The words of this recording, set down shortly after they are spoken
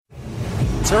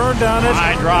Turned on it.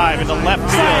 High drive into left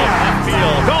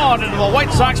field. Gone into the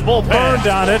White Sox bullpen. Burned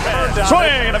on it. Swing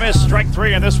and a miss. Strike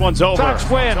three, and this one's over. Sox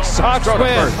win.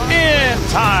 In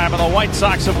time, and the White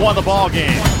Sox have won the ball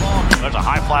game. There's a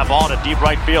high fly ball to deep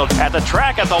right field. At the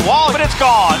track, at the wall, but it's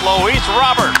gone. Luis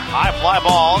Robert. High fly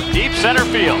ball, deep center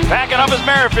field. Backing up is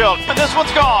Merrifield. And this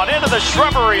one's gone into the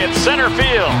shrubbery in center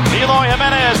field. Eloy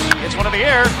Jimenez hits one in the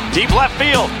air. Deep left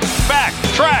field. Back,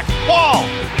 track, wall.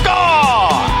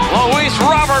 Gone! Luis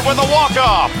Robert with a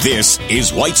walk-off. This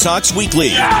is White Sox Weekly,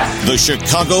 the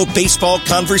Chicago baseball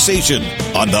conversation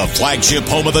on the flagship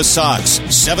home of the Sox,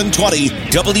 720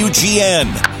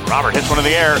 WGN. Robert hits one in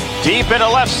the air, deep into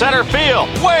left center field.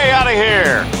 Way out of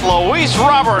here. Luis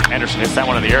Robert. Anderson hits that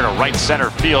one in the air to right center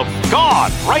field.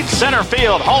 Gone. Right center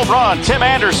field. Home run. Tim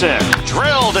Anderson.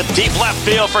 Drilled to deep left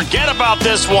field. Forget about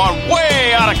this one.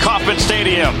 Way out of Kauffman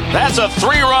Stadium. That's a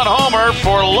 3-run homer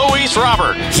for Luis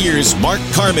Robert. Here's Mark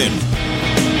Carman.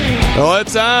 Well,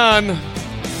 it's on.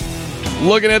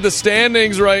 Looking at the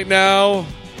standings right now.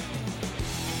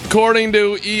 According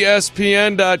to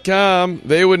ESPN.com,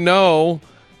 they would know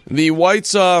the White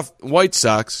Sox,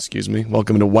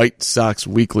 welcome to White Sox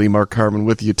Weekly. Mark Carman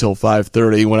with you till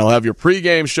 5:30 when I'll have your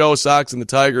pregame show, Sox and the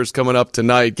Tigers, coming up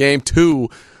tonight. Game 2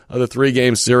 of the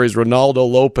 3-game series. Ronaldo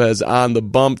Lopez on the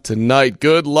bump tonight.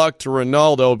 Good luck to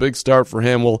Ronaldo. Big start for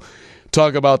him. We'll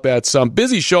talk about that some.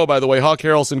 Busy show, by the way. Hawk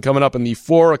Harrelson coming up in the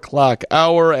 4 o'clock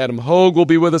hour. Adam Hogue will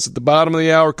be with us at the bottom of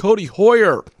the hour. Codi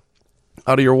Heuer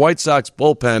out of your White Sox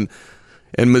bullpen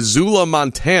in Missoula,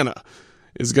 Montana,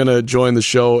 is going to join the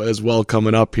show as well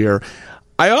coming up here.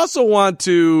 I also want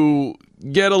to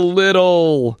get a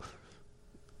little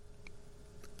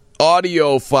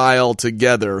audio file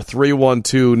together,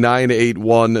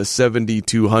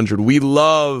 312-981-7200. We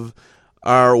love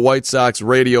our White Sox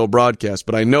radio broadcast,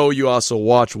 but I know you also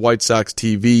watch White Sox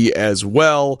TV as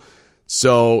well.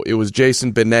 So it was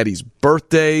Jason Benetti's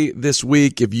birthday this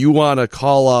week. If you want to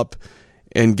call up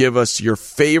and give us your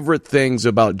favorite things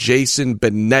about Jason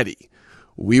Benetti,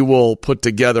 we will put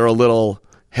together a little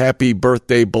happy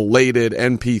birthday belated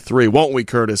MP3, won't we,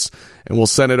 Curtis? And we'll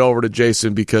send it over to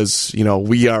Jason because, you know,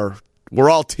 we're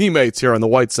all teammates here on the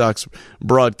White Sox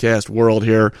broadcast world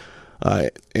here.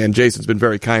 And Jason's been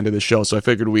very kind to the show, so I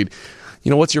figured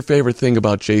what's your favorite thing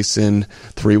about Jason?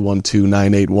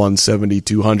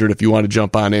 312-981-7200 if you want to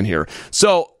jump on in here.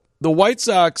 So the White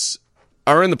Sox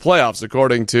are in the playoffs,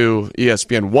 according to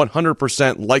ESPN.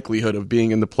 100% likelihood of being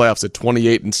in the playoffs at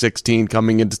 28-16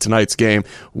 coming into tonight's game.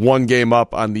 1 game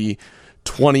up on the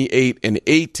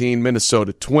 28-18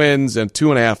 Minnesota Twins, and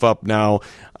 2.5 up now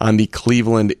on the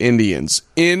Cleveland Indians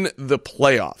in the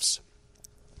playoffs.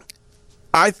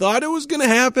 I thought it was going to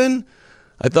happen.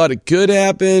 I thought it could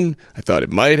happen. I thought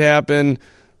it might happen.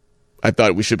 I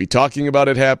thought we should be talking about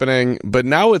it happening, but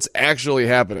now it's actually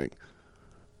happening.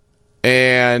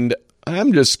 And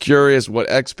I'm just curious what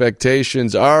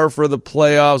expectations are for the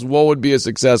playoffs. What would be a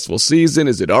successful season?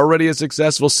 Is it already a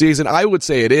successful season? I would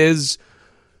say it is.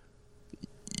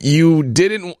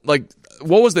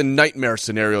 What was the nightmare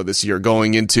scenario this year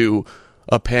going into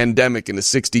a pandemic and a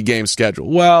 60-game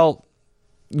schedule? Well,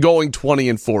 going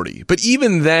 20-40. But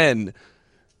even then,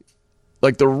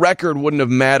 the record wouldn't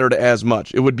have mattered as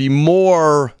much. It would be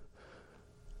more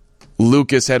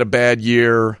Lucas had a bad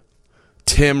year,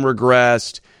 Tim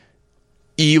regressed,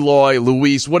 Eloy,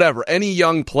 Luis, whatever. Any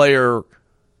young player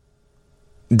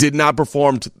did not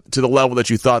perform to the level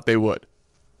that you thought they would.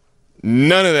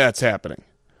 None of that's happening.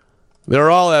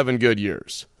 They're all having good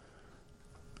years.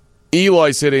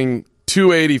 Eloy's hitting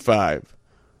 .285.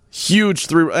 Huge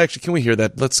 3. Actually, can we hear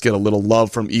that? Let's get a little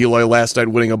love from Eloy last night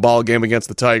winning a ball game against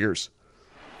the Tigers.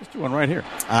 Let's do one right here.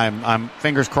 I'm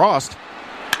fingers crossed.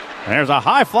 There's a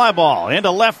high fly ball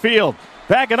into left field.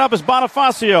 Backing up is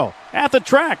Bonifacio. At the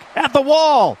track, at the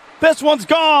wall. This one's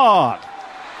gone.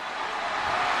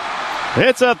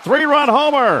 It's a 3-run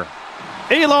homer.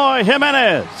 Eloy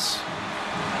Jimenez.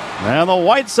 And the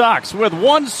White Sox, with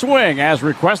 1 swing as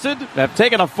requested, have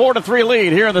taken a 4-3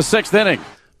 lead here in the 6th inning.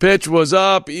 Pitch was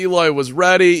up. Eloy was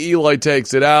ready. Eloy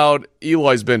takes it out.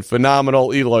 Eloy's been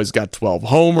phenomenal. Eloy's got 12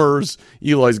 homers.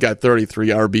 Eloy's got 33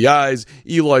 RBIs.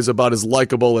 Eloy's about as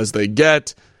likable as they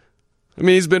get. I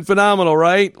mean, he's been phenomenal,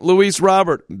 right? Luis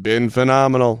Robert, been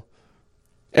phenomenal.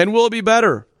 And will it be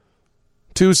better?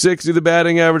 .260 the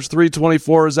batting average,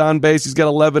 .324 is on base. He's got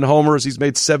 11 homers. He's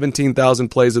made 17,000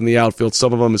 plays in the outfield,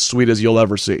 some of them as sweet as you'll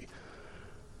ever see.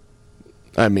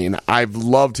 I mean, I've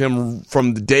loved him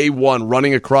from day one,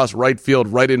 running across right field,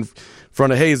 right in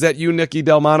front of, hey, is that you, Nicky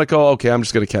Delmonico? Okay, I'm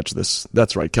just going to catch this.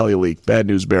 That's right, Kelly Leak, Bad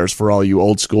News Bears for all you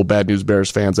old school Bad News Bears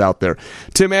fans out there.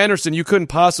 Tim Anderson, you couldn't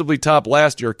possibly top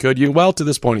last year, could you? Well, to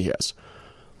this point, he has.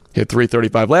 Hit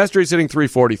 .335. Last year he's hitting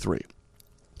 .343.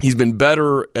 He's been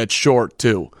better at short,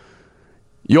 too.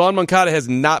 Yohan Moncada has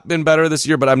not been better this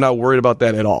year, but I'm not worried about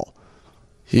that at all.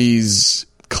 He's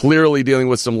clearly dealing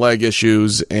with some leg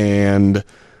issues, and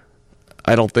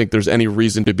I don't think there's any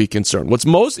reason to be concerned. What's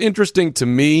most interesting to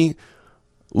me,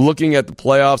 looking at the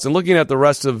playoffs and looking at the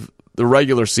rest of the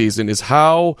regular season, is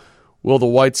how will the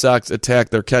White Sox attack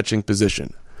their catching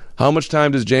position? How much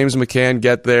time does James McCann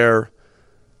get there?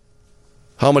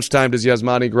 How much time does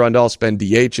Yasmani Grandal spend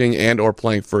DHing and or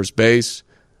playing first base?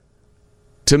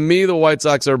 To me, the White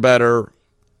Sox are better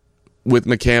with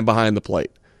McCann behind the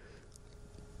plate.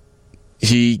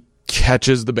 He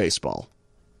catches the baseball.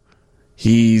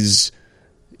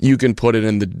 You can put it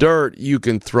in the dirt, you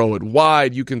can throw it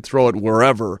wide, you can throw it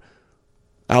wherever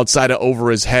outside of over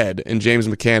his head, and James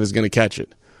McCann is going to catch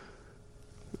it.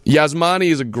 Yasmani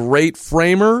is a great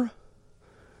framer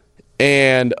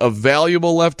and a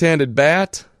valuable left-handed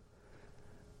bat,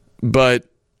 but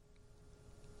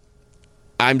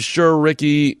I'm sure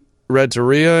Ricky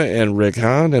Renteria and Rick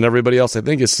Hahn and everybody else, I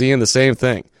think, is seeing the same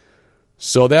thing.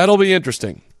 So that'll be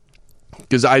interesting,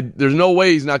 because there's no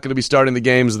way he's not going to be starting the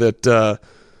games that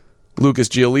Lucas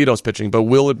Giolito's pitching, but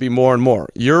will it be more and more?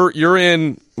 You're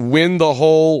in win the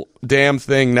whole damn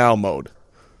thing now mode.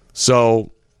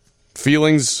 So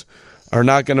feelings are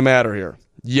not going to matter here.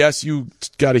 Yes, you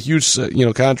got a huge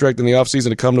contract in the offseason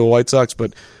to come to the White Sox,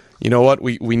 but you know what?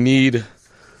 We need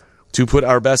to put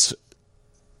our best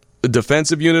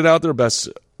defensive unit out there, best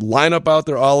lineup out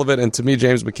there, all of it, and to me,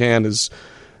 James McCann has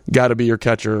got to be your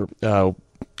catcher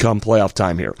come playoff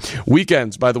time here.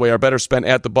 Weekends, by the way, are better spent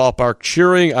at the ballpark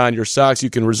cheering on your Sox.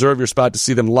 You can reserve your spot to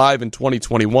see them live in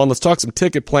 2021. Let's talk some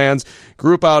ticket plans,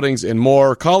 group outings, and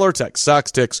more. Call or text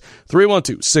Sox Ticks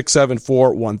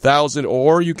 312-674-1000,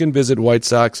 or you can visit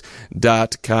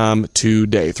whitesox.com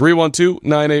today.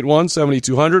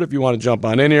 312-981-7200 if you want to jump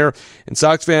on in here. And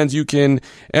Sox fans, you can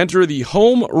enter the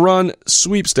home run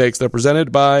sweepstakes that are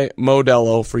presented by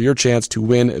Modelo for your chance to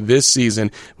win this season.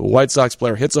 A White Sox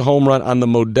player hits a home run on the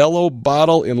Modelo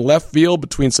bottle in left field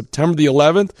between September the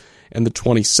 11th and the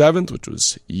 27th, which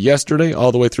was yesterday,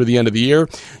 all the way through the end of the year.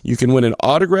 You can win an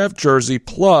autographed jersey,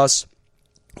 plus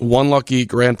one lucky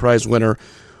grand prize winner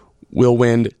will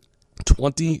win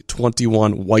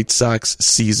 2021 White Sox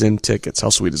season tickets. How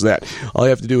sweet is that? All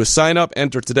you have to do is sign up,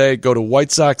 enter today, go to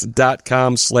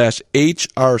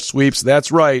whitesox.com/HR sweeps.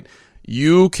 That's right.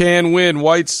 You can win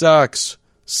White Sox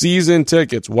season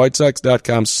tickets.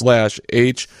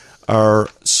 whitesox.com/HR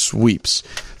sweeps.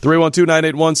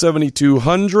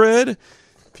 312-981-7200 if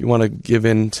you want to give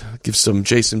some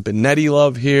Jason Benetti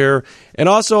love here. And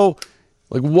also,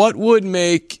 what would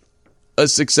make a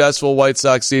successful White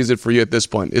Sox season for you at this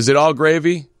point? Is it all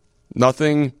gravy?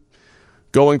 Nothing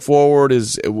going forward?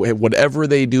 Is whatever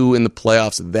they do in the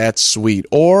playoffs, that's sweet?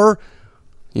 Or,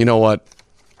 you know what?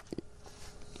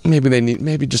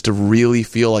 Maybe just to really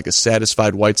feel like a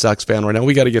satisfied White Sox fan right now,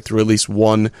 we got to get through at least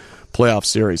one playoff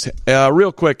series.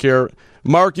 Real quick here,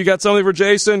 Mark, you got something for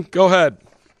Jason? Go ahead.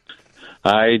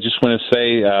 I just want to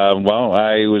say, I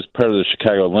was part of the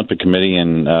Chicago Olympic Committee,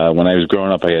 and when I was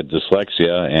growing up, I had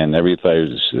dyslexia, and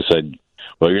everybody said,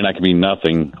 well, you're not going to be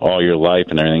nothing all your life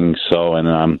and everything. So,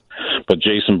 but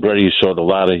Jason Brady showed a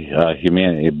lot of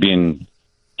humanity,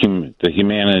 the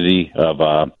humanity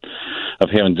of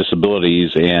having disabilities,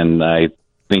 and I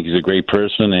think he's a great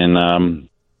person, and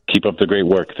keep up the great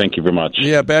work. Thank you very much.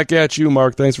 Yeah, back at you,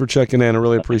 Mark. Thanks for checking in. I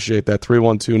really appreciate that.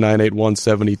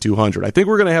 312-981-7200. I think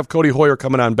we're going to have Codi Heuer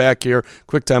coming on back here.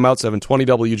 Quick timeout, 720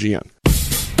 WGN.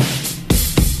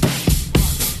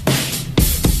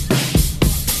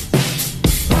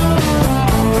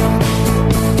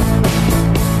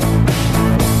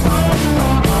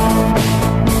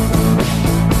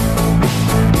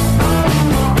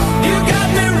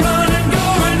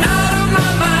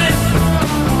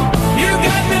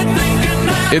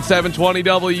 It's 720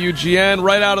 WGN,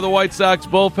 right out of the White Sox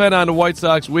bullpen on the White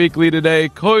Sox Weekly today.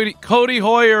 Codi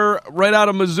Heuer, right out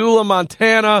of Missoula,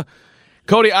 Montana.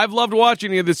 Codi, I've loved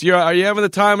watching you this year. Are you having the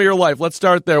time of your life? Let's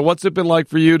start there. What's it been like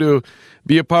for you to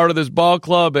be a part of this ball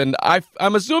club? And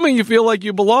I'm assuming you feel like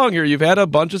you belong here. You've had a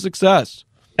bunch of success.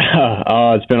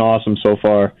 It's been awesome so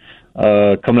far.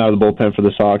 Coming out of the bullpen for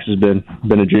the Sox has been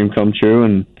a dream come true,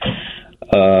 and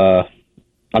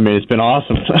it's been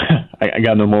awesome. I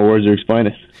got no more words to explain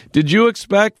it. Did you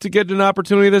expect to get an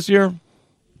opportunity this year?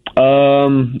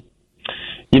 I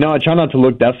try not to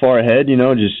look that far ahead,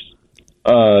 just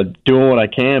doing what I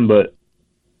can, but,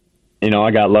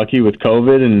 I got lucky with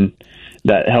COVID, and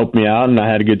that helped me out, and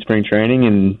I had a good spring training,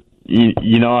 and,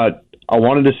 I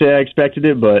wanted to say I expected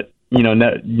it, but, you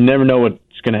never know what's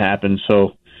going to happen,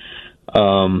 so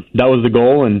that was the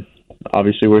goal, and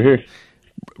obviously we're here.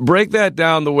 Break that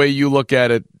down the way you look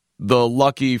at it, the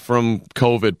lucky from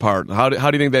COVID part. How do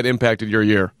you think that impacted your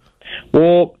year?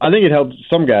 Well, I think it helped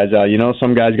some guys out.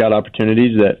 Some guys got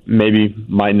opportunities that maybe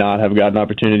might not have gotten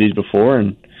opportunities before,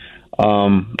 and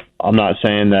I'm not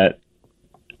saying that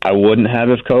I wouldn't have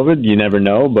if COVID. You never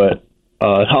know, but it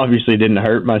obviously didn't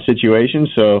hurt my situation.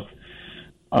 So,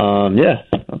 yeah,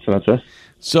 that's what I'd say.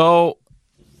 So,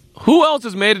 who else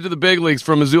has made it to the big leagues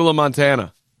from Missoula,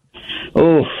 Montana?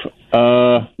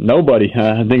 Nobody.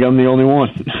 I think I'm the only one.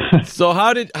 So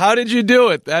how did you do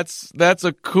it? That's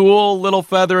a cool little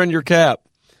feather in your cap.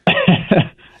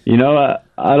 I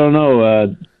don't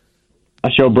know. I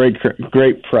show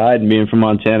great pride in being from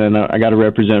Montana, and I got to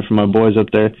represent for my boys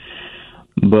up there.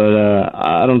 But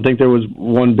I don't think there was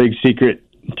one big secret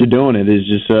to doing it. It's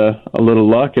just a little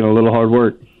luck and a little hard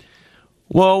work.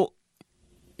 Well,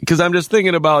 because I'm just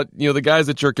thinking about the guys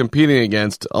that you're competing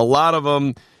against. A lot of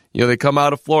them, they come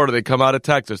out of Florida, they come out of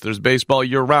Texas. There's baseball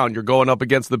year round. You're going up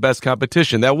against the best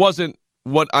competition. That wasn't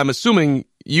what I'm assuming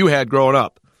you had growing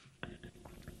up.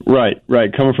 Right.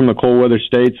 Coming from the cold weather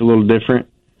states, a little different.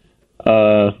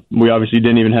 We obviously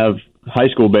didn't even have high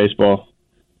school baseball.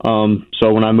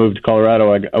 So when I moved to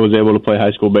Colorado, I was able to play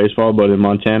high school baseball, but in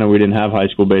Montana, we didn't have high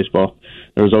school baseball.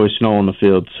 There was always snow on the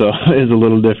field, so it was a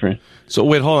little different. So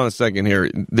wait, hold on a second here.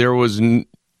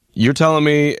 You're telling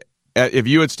me if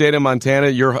you had stayed in Montana,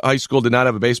 your high school did not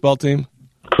have a baseball team?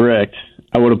 Correct.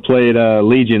 I would have played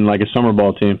Legion, like a summer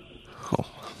ball team. Oh,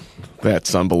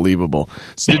 that's unbelievable.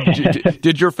 So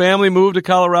did your family move to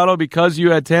Colorado because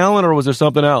you had talent, or was there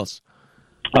something else?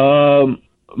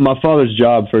 My father's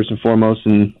job, first and foremost,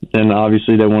 and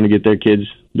obviously they want to get their kids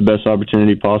the best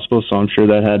opportunity possible, so I'm sure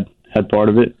that had part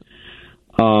of it.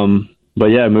 But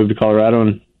yeah, I moved to Colorado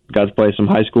and got to play some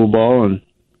high school ball, and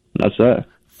that's that.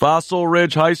 Fossil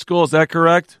Ridge High School, is that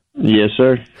correct? Yes,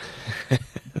 sir.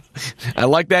 I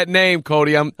like that name,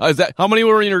 Cody. How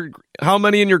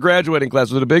many in your graduating class?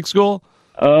 Was it a big school?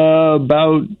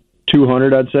 About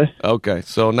 200, I'd say. Okay,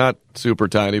 so not super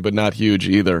tiny, but not huge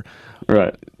either.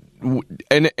 Right.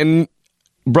 And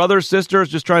brothers, sisters,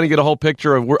 just trying to get a whole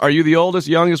picture of, are you the oldest,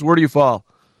 youngest? Where do you fall?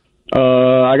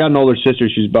 I got an older sister.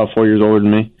 She's about 4 years older than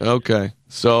me. Okay.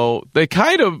 So they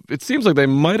it seems like they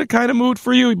might have kind of moved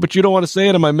for you, but you don't want to say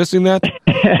it. Am I missing that?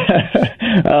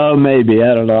 Maybe.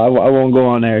 I don't know. I won't go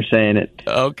on there saying it.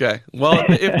 Okay. Well,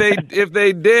 if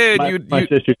they did, my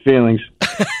sister's feelings.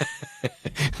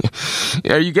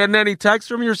 Are you getting any texts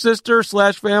from your sister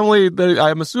 / family?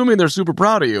 I'm assuming they're super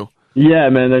proud of you. Yeah,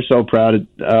 man, they're so proud.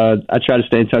 I try to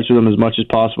stay in touch with them as much as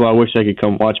possible. I wish they could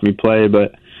come watch me play,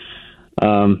 but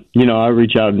I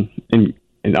reach out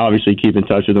and obviously keep in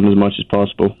touch with them as much as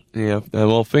possible. Yeah,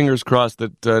 well, fingers crossed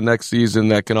that next season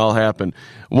that can all happen.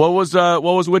 What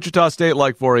was Wichita State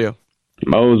like for you?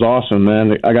 Oh, it was awesome,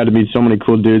 man. I got to meet so many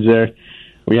cool dudes there.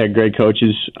 We had great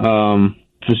coaches.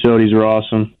 Facilities were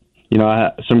awesome.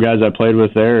 Some guys I played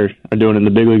with there are doing it in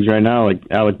the big leagues right now, like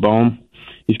Alec Boehm.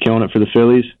 He's killing it for the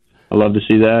Phillies. I love to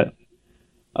see that.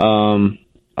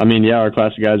 Our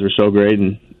class of guys were so great,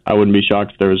 and I wouldn't be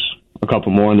shocked if there was a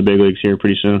couple more in the big leagues here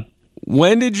pretty soon.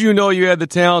 When did you know you had the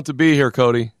talent to be here,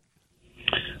 Cody?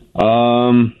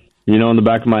 In the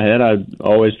back of my head, I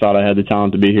always thought I had the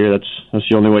talent to be here. That's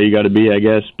the only way you got to be, I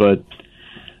guess. But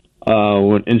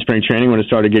in spring training, when it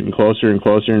started getting closer and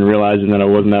closer, and realizing that I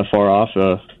wasn't that far off,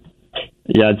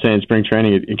 I'd say in spring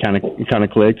training it kind of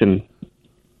clicked, and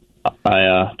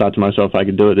I thought to myself I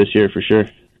could do it this year for sure.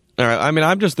 All right.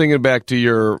 I'm just thinking back to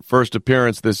your first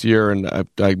appearance this year, and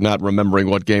I'm not remembering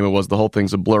what game it was. The whole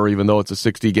thing's a blur, even though it's a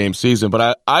 60-game season.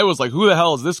 But I was like, who the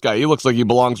hell is this guy? He looks like he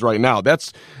belongs right now.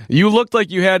 You looked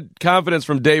like you had confidence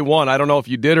from day one. I don't know if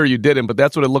you did or you didn't, but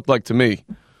that's what it looked like to me.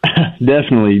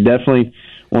 Definitely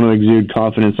want to exude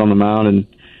confidence on the mound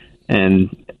and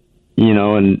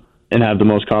have the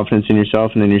most confidence in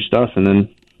yourself and in your stuff, and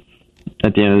then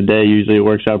at the end of the day, usually it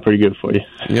works out pretty good for you.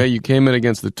 Yeah, you came in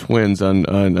against the Twins on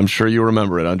I'm sure you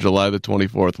remember it, on July the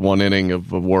 24th, one inning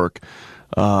of work.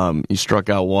 You struck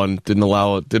out one, didn't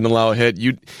allow a hit.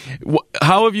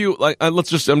 How have you, I'm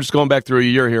just going back through a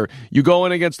year here. You go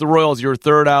in against the Royals, your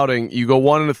third outing, you go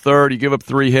 1 1/3, you give up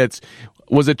 3 hits.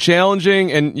 Was it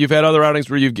challenging? And you've had other outings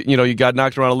where you got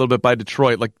knocked around a little bit by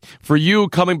Detroit. Like for you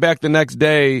coming back the next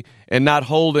day and not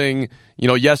holding,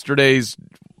 yesterday's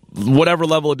whatever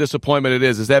level of disappointment it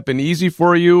is, has that been easy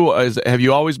for you? Have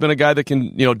you always been a guy that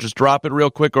can, just drop it real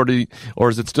quick, or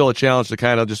is it still a challenge to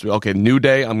kind of just, okay, new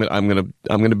day, I'm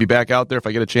gonna be back out there. If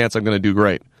I get a chance, I'm gonna do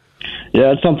great.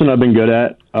 Yeah, it's something I've been good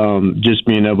at. Just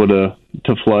being able to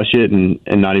flush it and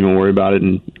not even worry about it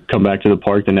and come back to the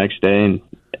park the next day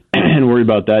and worry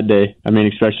about that day. I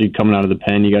mean, especially coming out of the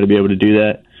pen, you got to be able to do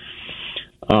that.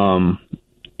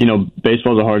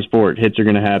 Baseball's a hard sport. Hits are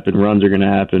going to happen. Runs are going to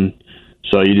happen.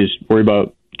 So you just worry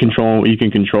about controlling what you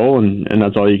can control, and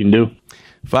that's all you can do.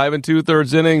 5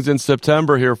 2/3 innings in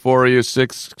September here for you.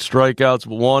 6 strikeouts,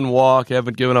 1 walk.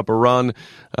 Haven't given up a run.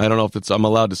 I don't know if I'm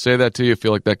allowed to say that to you. I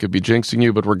feel like that could be jinxing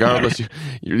you, but regardless,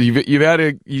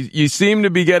 you seem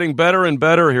to be getting better and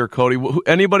better here, Cody.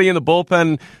 Anybody in the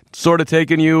bullpen sort of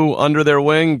taking you under their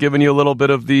wing, giving you a little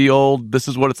bit of the old, this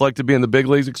is what it's like to be in the big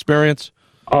leagues experience?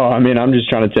 Oh, I mean, I'm just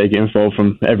trying to take info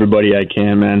from everybody I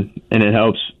can, man, and it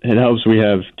helps. It helps. We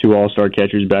have 2 all-star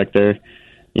catchers back there.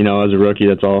 As a rookie,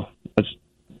 that's all.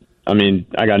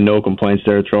 I got no complaints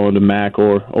there throwing to Mac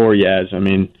or Yaz. I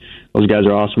mean, those guys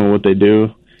are awesome at what they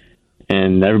do,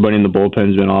 and everybody in the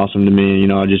bullpen's been awesome to me.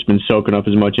 I've just been soaking up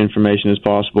as much information as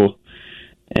possible,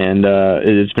 and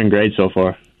it's been great so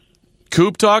far.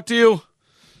 Coop talk to you?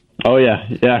 Oh yeah.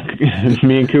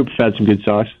 Me and Coop have had some good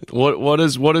talks. What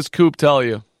does Coop tell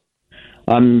you?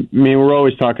 We're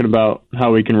always talking about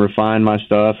how we can refine my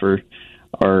stuff, or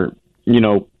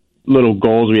little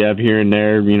goals we have here and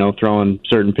there. Throwing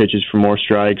certain pitches for more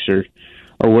strikes, or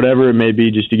whatever it may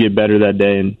be, just to get better that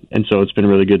day. And so it's been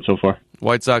really good so far.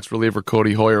 White Sox reliever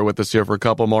Codi Heuer with us here for a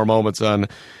couple more moments on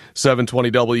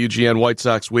 720 WGN White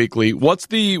Sox Weekly. What's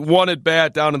the one at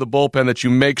bat down in the bullpen that you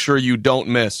make sure you don't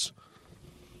miss?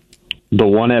 The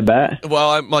one at bat? Well,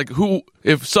 I'm like,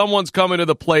 if someone's coming to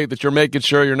the plate that you're making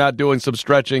sure you're not doing some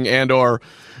stretching and or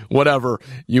whatever,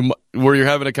 where you're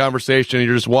having a conversation and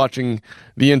you're just watching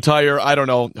the entire, I don't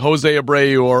know, Jose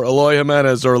Abreu or Eloy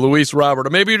Jimenez or Luis Robert,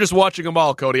 or maybe you're just watching them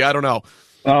all, Cody. I don't know.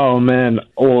 Oh, man.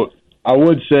 Well, I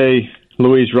would say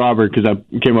Luis Robert, because I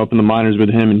came up in the minors with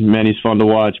him, and, man, he's fun to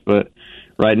watch. But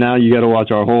right now, you got to watch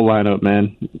our whole lineup,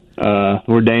 man.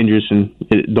 We're dangerous, and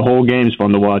the whole game's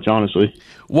fun to watch, honestly.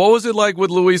 What was it like with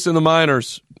Luis in the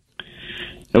minors?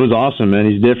 It was awesome, man.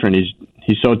 He's different.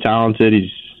 He's so talented.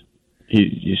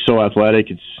 He's so athletic.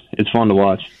 It's fun to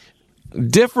watch.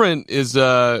 Different is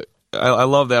I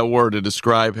love that word to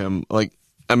describe him. Like,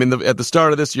 at the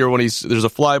start of this year when there's a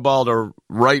fly ball to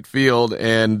right field,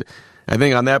 and I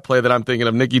think on that play that I'm thinking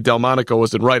of, Nicky Delmonico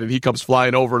was in right, and he comes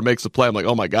flying over and makes the play. I'm like,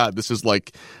 oh my God, this is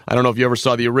like, I don't know if you ever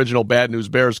saw the original Bad News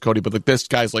Bears, Cody, but like, this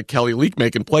guy's like Kelly Leak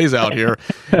making plays out here.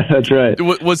 That's right.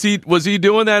 Was he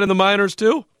doing that in the minors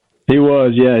too? He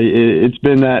was, yeah. It's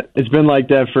been like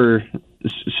that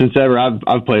since ever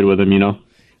I've played with him.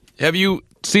 Have you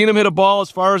seen him hit a ball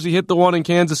as far as he hit the one in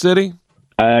Kansas City?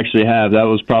 I actually have. That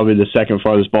was probably the second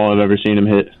farthest ball I've ever seen him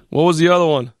hit. What was the other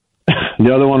one?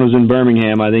 The other one was in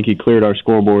Birmingham. I think he cleared our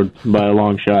scoreboard by a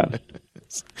long shot.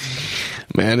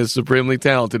 Man is supremely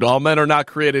talented. All men are not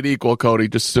created equal, Cody,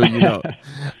 just so you know.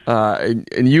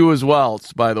 And you as well,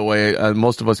 by the way.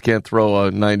 Most of us can't throw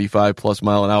a 95-plus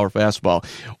mile-an-hour fastball.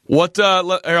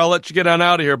 I'll let you get on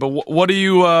out of here, but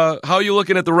how are you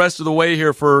looking at the rest of the way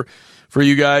here for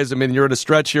you guys? You're in a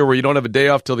stretch here where you don't have a day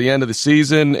off till the end of the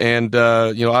season, and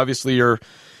obviously you're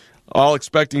all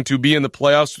expecting to be in the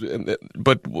playoffs,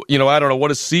 but I don't know, what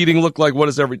does seeding look like?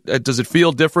 Does it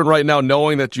feel different right now,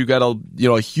 knowing that you got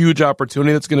a huge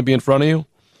opportunity that's going to be in front of you?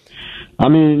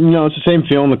 It's the same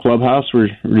feel in the clubhouse. We're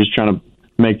just trying to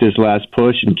make this last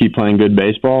push and keep playing good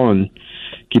baseball and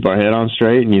keep our head on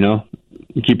straight, and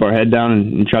keep our head down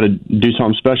and try to do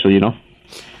something special.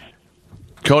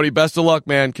 Cody, best of luck,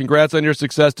 man. Congrats on your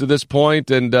success to this point,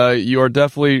 and you are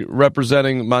definitely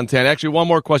representing Montana. Actually, one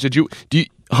more question: Do you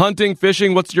hunting,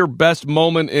 fishing? What's your best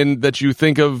moment that you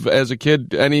think of as a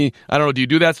kid? I don't know. Do you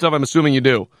do that stuff? I'm assuming you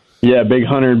do. Yeah, big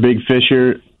hunter, big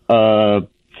fisher.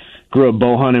 Grew up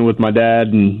bow hunting with my dad,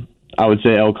 and I would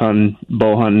say elk hunting,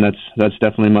 bow hunting. That's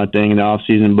definitely my thing in the off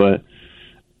season. But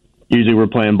usually we're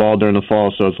playing ball during the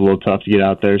fall, so it's a little tough to get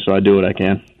out there. So I do what I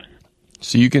can.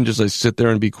 So you can just sit there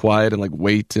and be quiet and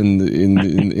wait,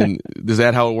 and is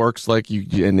that how it works? Like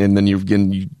and then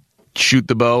you shoot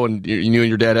the bow, and you and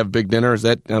your dad have a big dinner. Is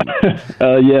that?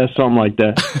 Yeah, something like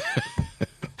that.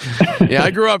 Yeah,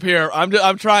 I grew up here.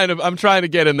 I'm trying to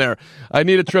get in there. I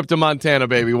need a trip to Montana,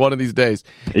 baby, one of these days.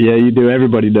 Yeah, you do.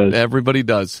 Everybody does. Everybody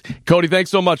does. Cody,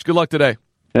 thanks so much. Good luck today.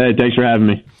 Hey, thanks for having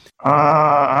me.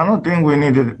 I don't think we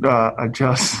need to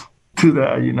adjust to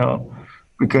that,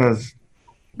 because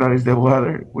that is the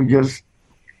weather. We just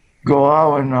go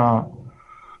out and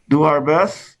do our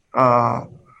best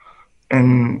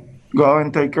and go out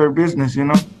and take care of business,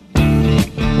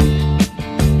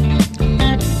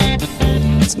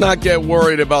 Let's not get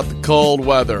worried about the cold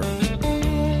weather.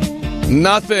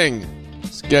 Nothing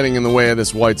is getting in the way of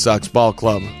this White Sox ball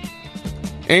club.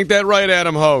 Ain't that right,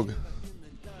 Adam Hogue?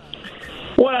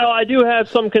 Well, I do have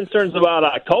some concerns about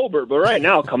October, but right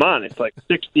now, come on, it's like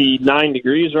 69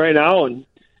 degrees right now and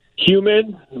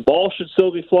humid. The ball should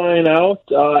still be flying out.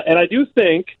 And I do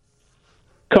think,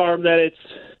 Carm, that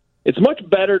it's much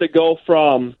better to go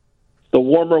from the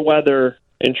warmer weather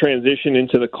and transition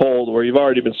into the cold where you've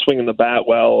already been swinging the bat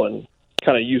well and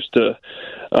kind of used to,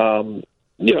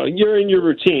 you're in your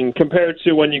routine compared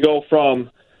to when you go from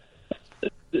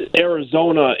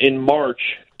Arizona in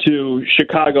March to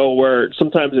Chicago where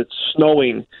sometimes it's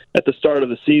snowing at the start of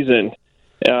the season.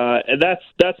 And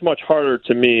that's much harder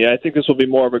to me. I think this will be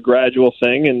more of a gradual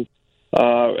thing. And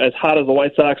as hot as the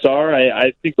White Sox are,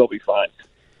 I think they'll be fine.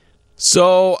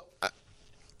 So,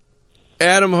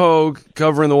 Adam Hogue,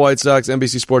 covering the White Sox,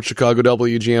 NBC Sports Chicago,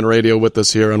 WGN Radio, with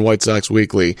us here on White Sox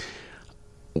Weekly.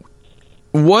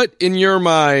 What, in your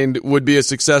mind, would be a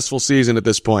successful season at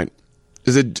this point?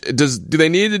 Do they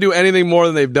need to do anything more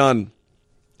than they've done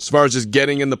as far as just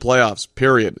getting in the playoffs,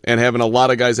 period, and having a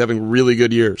lot of guys having really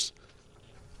good years?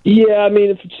 Yeah, I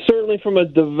mean, certainly from a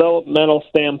developmental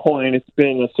standpoint, it's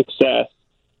been a success.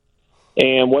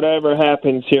 And whatever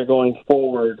happens here going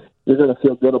forward, you're going to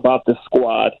feel good about this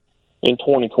squad in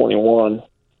 2021.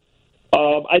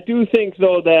 I do think,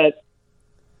 though, that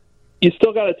you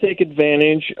still got to take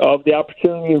advantage of the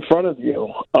opportunity in front of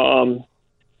you.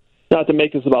 Not to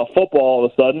make this about football all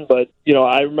of a sudden, but,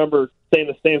 I remember saying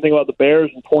the same thing about the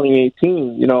Bears in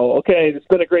 2018. Okay, it's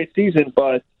been a great season,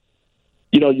 but,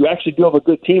 you actually do have a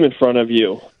good team in front of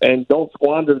you, and don't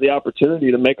squander the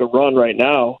opportunity to make a run right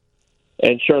now.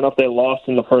 And sure enough, they lost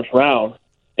in the first round.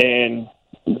 And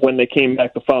when they came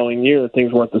back the following year,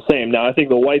 things weren't the same. Now, I think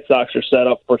the White Sox are set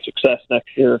up for success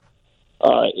next year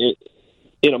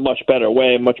in a much better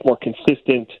way, much more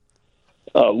consistent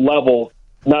level,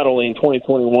 not only in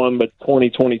 2021, but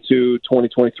 2022,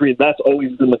 2023. That's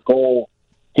always been the goal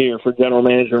here for General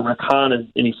Manager Rick Hahn, and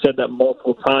he said that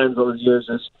multiple times over the years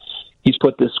as he's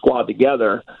put this squad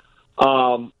together.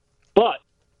 But,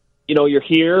 you're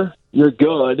here, you're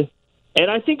good, and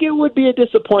I think it would be a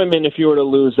disappointment if you were to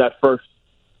lose that first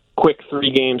quick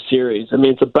 3-game series. I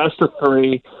mean, it's a best of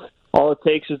 3. All it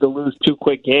takes is to lose 2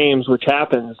 quick games, which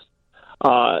happens,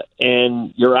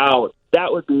 and you're out. I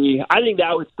think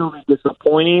that would still be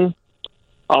disappointing.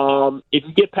 If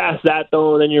you get past that,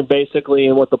 though, then you're basically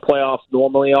in what the playoffs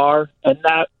normally are. And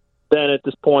that, then at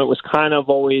this point, was kind of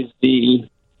always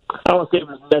I don't want to say it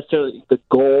was necessarily the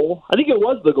goal. I think it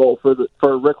was the goal for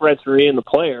Rick Renteria and the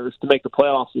players to make the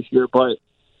playoffs this year. But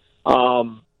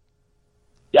I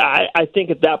think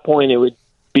at that point it would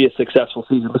be a successful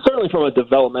season. But certainly from a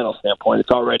developmental standpoint, it's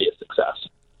already a success.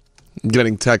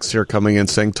 Getting texts here coming in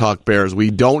saying talk Bears.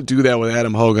 We don't do that with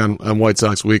Adam Hogue on White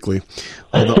Sox Weekly.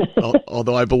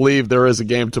 Although I believe there is a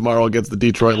game tomorrow against the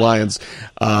Detroit Lions.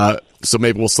 So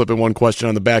maybe we'll slip in one question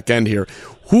on the back end here.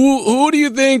 Who do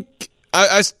you think...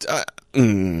 I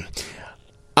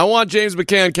want James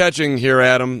McCann catching here,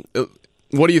 Adam.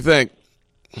 What do you think?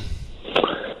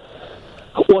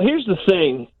 Well, here's the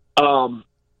thing.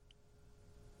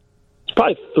 It's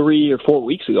probably 3 or 4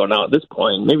 weeks ago now at this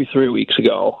point, maybe 3 weeks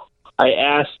ago. I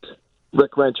asked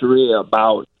Rick Renteria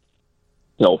about,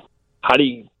 why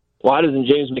doesn't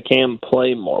James McCann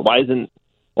play more? Why isn't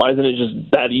it just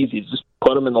that easy? Just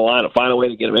put him in the lineup, find a way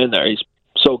to get him in there. He's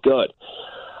so good.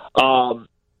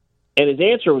 And his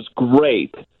answer was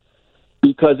great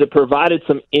because it provided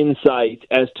some insight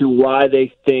as to why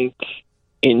they think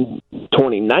in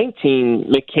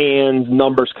 2019 McCann's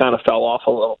numbers kind of fell off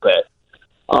a little bit.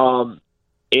 And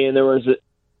there was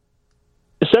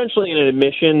essentially an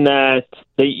admission that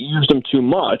they used him too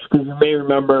much, because you may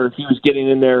remember he was getting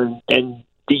in there and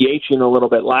DHing a little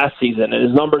bit last season, and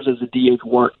his numbers as a DH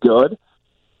weren't good,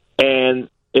 and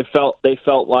they felt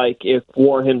like it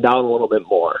wore him down a little bit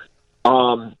more.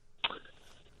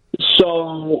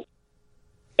 So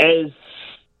as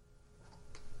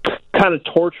kind of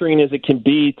torturing as it can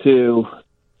be to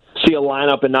see a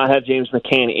lineup and not have James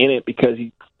McCann in it because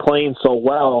he's playing so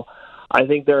well, I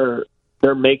think they're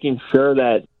making sure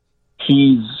that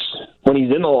when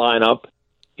he's in the lineup,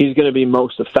 he's going to be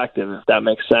most effective, if that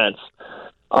makes sense.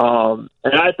 And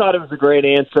I thought it was a great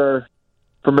answer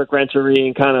from Rick Renteria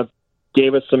and kind of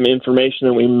gave us some information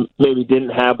that we maybe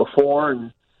didn't have before.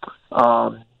 And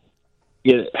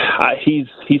he's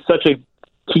such a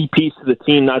key piece of the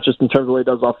team, not just in terms of what he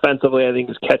does offensively. I think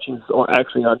his catching is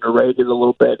actually underrated a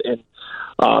little bit. And,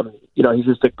 he's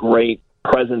just a great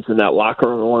presence in that locker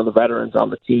room and one of the veterans on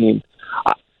the team.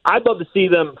 I'd love to see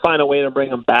them find a way to bring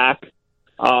him back.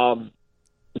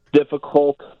 It's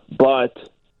difficult, but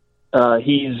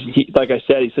he like I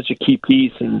said, he's such a key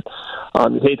piece, and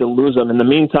you hate to lose him. In the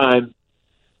meantime,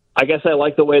 I guess I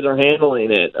like the way they're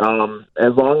handling it.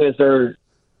 As long as they're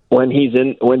when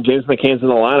James McCann's in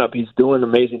the lineup, he's doing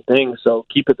amazing things. So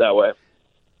keep it that way.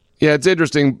 Yeah, it's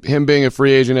interesting, him being a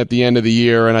free agent at the end of the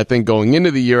year, and I think going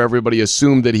into the year, everybody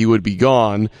assumed that he would be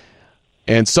gone,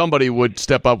 and somebody would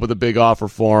step up with a big offer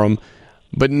for him.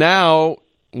 But now,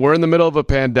 we're in the middle of a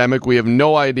pandemic. We have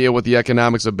no idea what the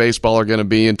economics of baseball are going to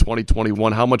be in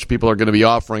 2021, how much people are going to be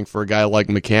offering for a guy like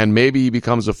McCann. Maybe he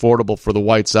becomes affordable for the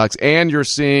White Sox, and you're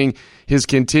seeing his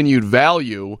continued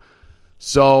value.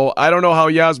 So I don't know how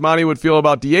Yasmani would feel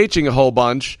about DHing a whole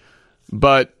bunch,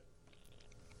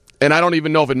 and I don't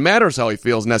even know if it matters how he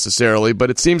feels necessarily, but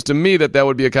it seems to me that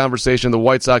would be a conversation the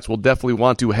White Sox will definitely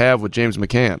want to have with James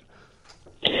McCann.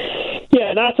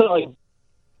 Yeah, not to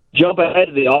jump ahead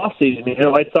of the offseason.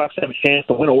 The White Sox have a chance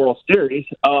to win a World Series,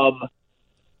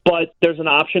 but there's an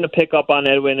option to pick up on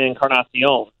Edwin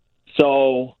Encarnacion.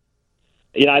 So,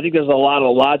 I think there's a lot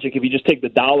of logic if you just take the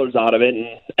dollars out of it, and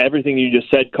everything you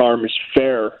just said, Carm, is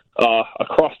fair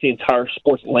across the entire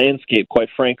sports landscape, quite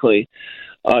frankly.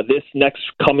 This next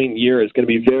coming year is going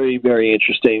to be very, very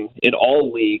interesting in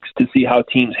all leagues to see how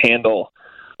teams handle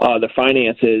their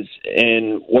finances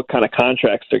and what kind of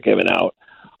contracts they're giving out.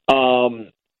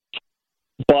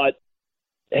 But,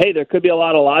 hey, there could be a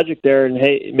lot of logic there, and,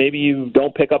 hey, maybe you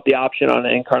don't pick up the option on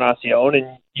Encarnacion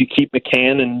and you keep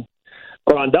McCann and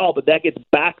Grandal, but that gets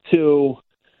back to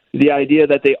the idea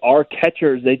that they are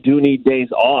catchers. They do need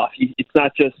days off. It's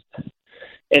not just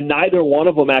 – and neither one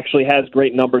of them actually has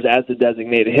great numbers as a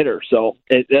designated hitter. So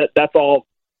that's all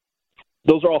 –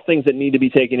 those are all things that need to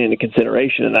be taken into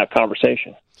consideration in that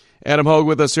conversation. Adam Hogue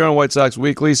with us here on White Sox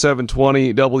Weekly,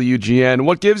 720 WGN.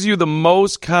 What gives you the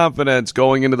most confidence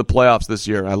going into the playoffs this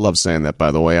year? I love saying that,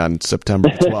 by the way, on September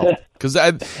 12th. Because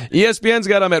ESPN's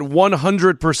got them at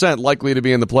 100% likely to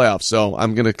be in the playoffs. So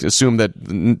I'm going to assume that,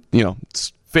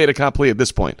 it's fait accompli at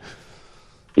this point.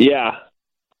 Yeah.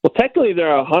 Well, technically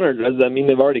they're 100. Does that mean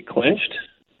they've already clinched?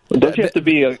 Don't you have to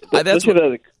be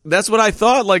that's what I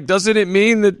thought. Doesn't it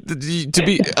mean that to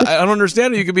be? I don't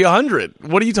understand. You could be 100.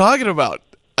 What are you talking about?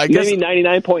 I guess maybe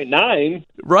 99.9.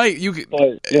 Right.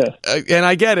 Yeah. And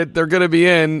I get it. They're going to be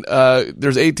in.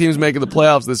 There's 8 teams making the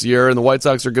playoffs this year, and the White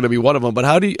Sox are going to be one of them. But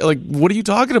how do you what are you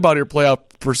talking about your playoff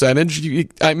percentage?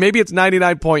 Maybe it's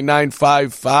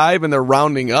 99.955, and they're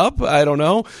rounding up. I don't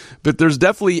know, but there's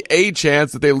definitely a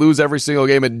chance that they lose every single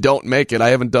game and don't make it. I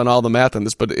haven't done all the math on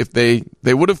this, but if they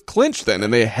would have clinched then,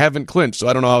 and they haven't clinched, so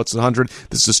I don't know how it's 100.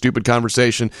 This is a stupid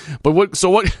conversation. But what?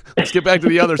 Let's get back to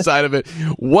the other side of it.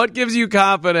 What gives you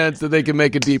confidence that they can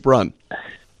make a deep run?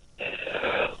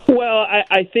 Well,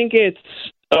 I think it's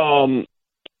I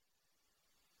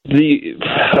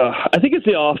think it's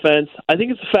the offense. I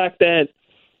think it's the fact that,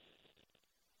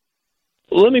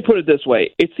 let me put it this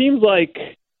way. It seems like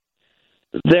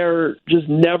they're just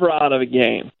never out of a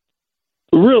game.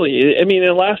 Really. I mean,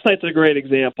 and last night's a great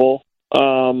example.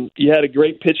 You had a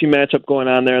great pitching matchup going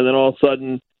on there, and then all of a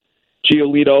sudden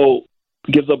Giolito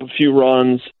gives up a few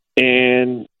runs,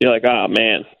 and you're like, oh,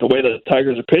 man, the way the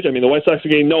Tigers are pitching. I mean, the White Sox are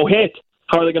getting no hit.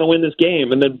 How are they going to win this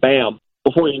game? And then, bam,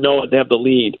 before you know it, they have the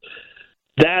lead.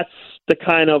 That's the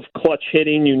kind of clutch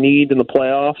hitting you need in the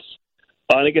playoffs.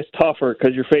 And it gets tougher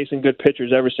because you're facing good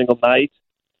pitchers every single night.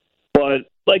 But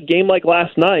game like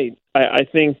last night, I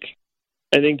think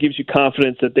gives you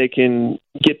confidence that they can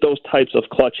get those types of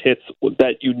clutch hits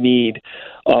that you need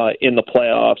in the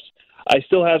playoffs. I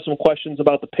still have some questions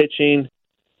about the pitching,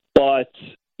 but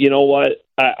you know what?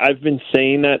 I've been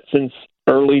saying that since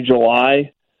early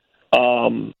July.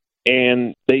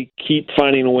 And they keep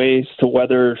finding ways to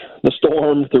weather the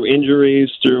storm through injuries,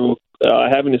 through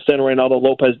having to send Reynaldo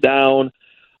Lopez down.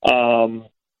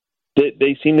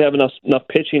 They seem to have enough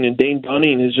pitching, and Dane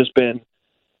Dunning has just been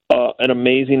an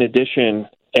amazing addition.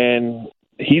 And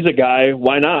he's a guy,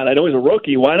 why not? I know he's a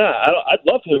rookie, why not? I'd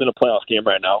love him in a playoff game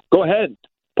right now. Go ahead.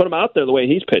 Put him out there the way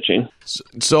he's pitching.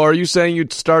 So are you saying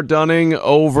you'd start Dunning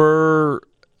over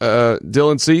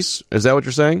Dylan Cease? Is that what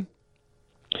you're saying?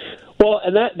 Well,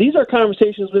 and these are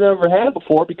conversations we've never had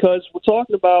before because we're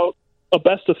talking about a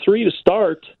best of 3 to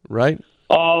start. Right.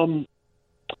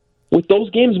 With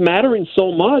those games mattering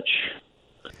so much,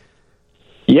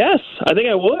 yes, I think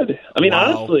I would. I mean,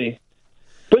 honestly.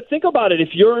 But think about it.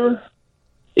 If you're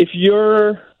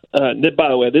by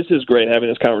the way, this is great having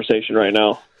this conversation right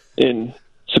now in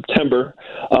September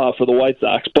for the White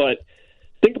Sox. But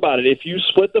think about it. If you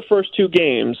split the first 2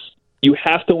 games, you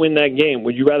have to win that game.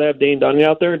 Would you rather have Dane Dunning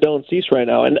out there or Dylan Cease right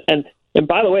now? And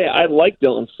by the way, I like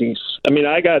Dylan Cease. I mean,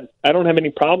 I don't have any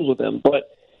problems with him. But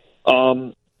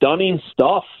Dunning's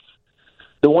stuff.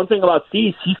 The one thing about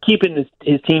Cease, he's keeping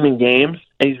his team in games,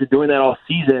 and he's been doing that all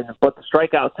season. But the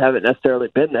strikeouts haven't necessarily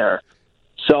been there.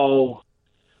 So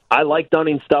I like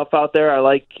Dunning's stuff out there. I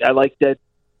like that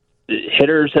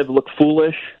hitters have looked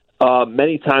foolish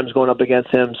many times going up against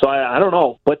him. So I don't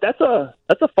know, but that's a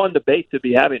fun debate to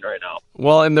be having right now.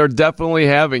 Well, and they're definitely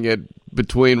having it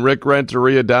between Rick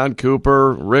Renteria, Don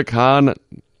Cooper, Rick Hahn.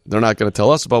 They're not going to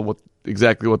tell us about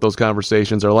exactly what those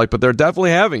conversations are like, but they're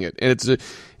definitely having it, and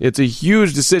it's a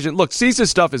huge decision. Look, Cease's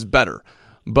stuff is better,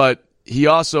 but he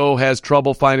also has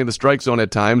trouble finding the strike zone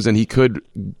at times, and he could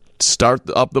start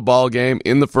up the ball game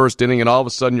in the first inning, and all of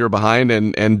a sudden you're behind,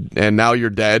 and now you're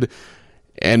dead.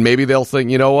 And maybe they'll think,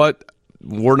 you know what,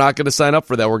 we're not going to sign up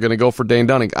for that. We're going to go for Dane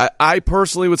Dunning. I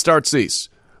personally would start Cease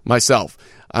myself.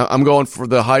 I'm going for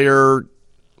the higher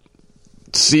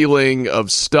ceiling of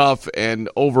stuff and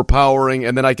overpowering,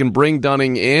 and then I can bring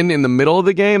Dunning in the middle of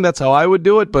the game. That's how I would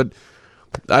do it, but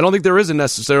I don't think there isn't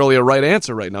necessarily a right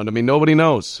answer right now. I mean, nobody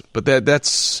knows, but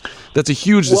that's a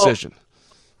huge decision.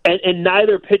 And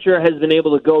neither pitcher has been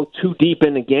able to go too deep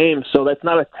in the game, so that's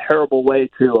not a terrible way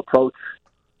to approach,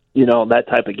 that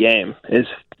type of game, is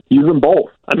use them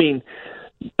both. I mean,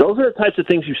 those are the types of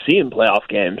things you see in playoff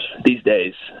games these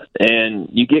days, and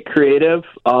you get creative.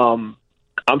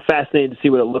 I'm fascinated to see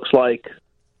what it looks like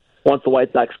once the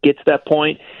White Sox get to that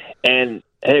point. And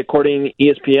hey, according to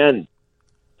ESPN,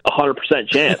 100%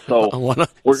 chance. So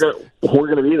we're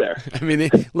gonna be there. I mean,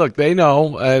 look, they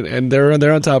know, and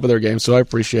they're on top of their game. So I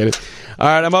appreciate it. All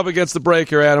right, I'm up against the break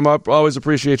here, Adam. I always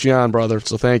appreciate you on, brother.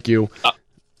 So thank you.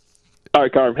 All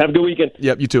right, Carm. Have a good weekend.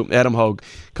 Yep, you too. Adam Hogue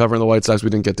covering the White Sox. We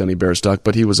didn't get to any Bears talk,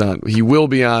 but he will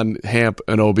be on Hamp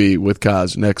and OB with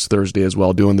Kaz next Thursday as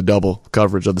well, doing the double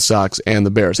coverage of the Sox and the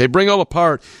Bears. Hey, bring home a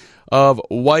part of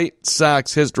White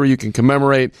Sox history you can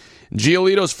commemorate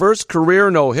Giolito's first career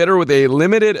no-hitter with a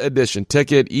limited edition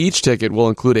ticket. Each ticket will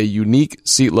include a unique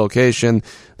seat location.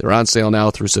 They're on sale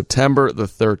now through September the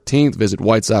 13th. Visit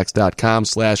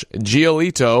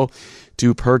whitesox.com/Giolito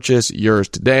to purchase yours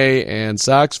today. And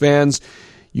Sox fans,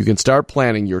 you can start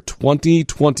planning your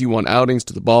 2021 outings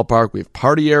to the ballpark. We have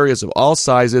party areas of all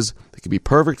sizes that can be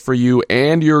perfect for you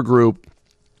and your group.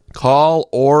 Call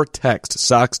or text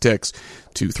Sox Ticks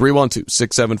to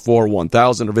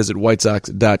 312-674-1000 or visit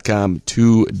whitesox.com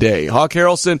today. Hawk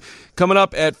Harrelson coming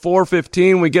up at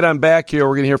 4:15. We get on back here.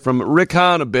 We're going to hear from Rick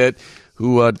Hahn a bit,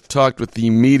 who talked with the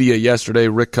media yesterday.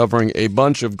 Rick covering a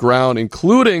bunch of ground,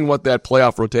 including what that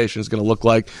playoff rotation is going to look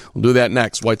like. We'll do that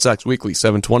next. White Sox Weekly,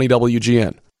 720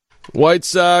 WGN. White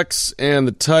Sox and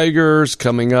the Tigers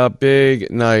coming up.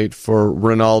 Big night for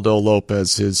Ronaldo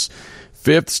Lopez. His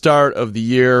fifth start of the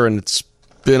year, and it's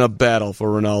been a battle for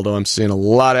Ronaldo. I'm seeing a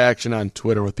lot of action on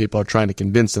Twitter with people are trying to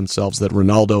convince themselves that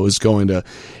Ronaldo is going to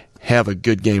have a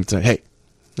good game tonight. Hey,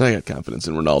 I got confidence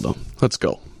in Ronaldo. Let's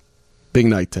go. Big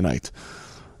night tonight.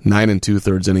 9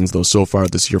 2/3 innings, though, so far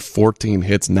this year. 14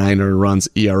 hits, 9 earned runs,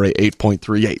 ERA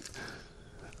 8.38.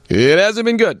 It hasn't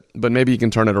been good, but maybe you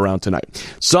can turn it around tonight.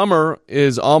 Summer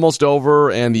is almost over,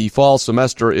 and the fall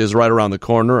semester is right around the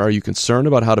corner. Are you concerned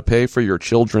about how to pay for your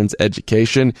children's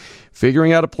education?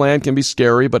 Figuring out a plan can be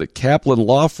scary, but at Kaplan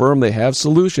Law Firm, they have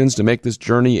solutions to make this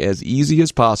journey as easy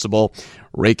as possible.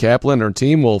 Ray Kaplan and her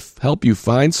team will help you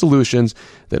find solutions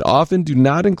that often do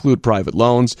not include private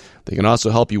loans. They can also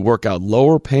help you work out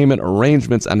lower payment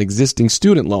arrangements on existing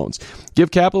student loans.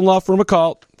 Give Kaplan Law Firm a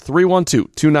call,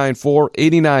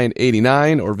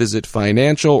 312-294-8989, or visit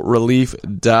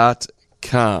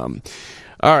financialrelief.com.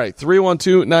 All right,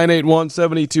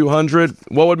 312-981-7200.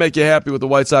 What would make you happy with the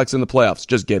White Sox in the playoffs?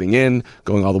 Just getting in,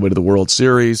 going all the way to the World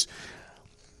Series.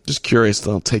 Just curious,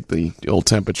 I'll take the old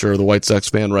temperature of the White Sox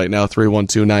fan right now,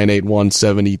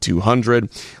 312-981-7200.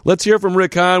 Let's hear from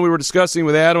Rick Hahn. We were discussing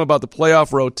with Adam about the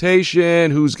playoff rotation,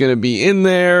 who's going to be in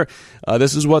there.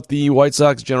 This is what the White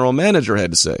Sox general manager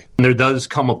had to say. There does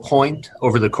come a point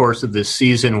over the course of this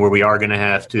season where we are going to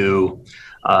have to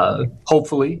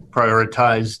hopefully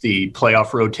prioritize the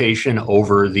playoff rotation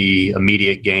over the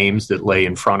immediate games that lay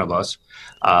in front of us.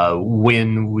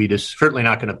 When we just certainly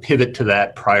not going to pivot to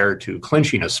that prior to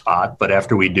clinching a spot, but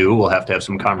after we do, we'll have to have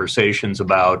some conversations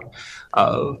about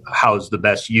how's the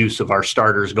best use of our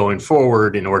starters going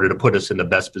forward in order to put us in the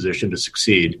best position to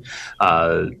succeed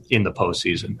in the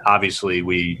postseason. Obviously,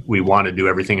 we want to do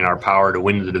everything in our power to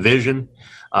win the division.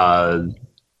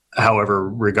 However,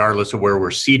 regardless of where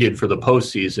we're seated for the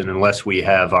postseason, unless we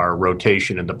have our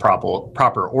rotation in the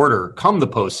proper order come the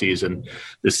postseason,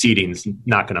 the seeding's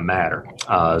not going to matter.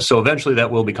 So eventually that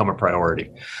will become a priority.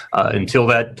 Until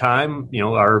that time,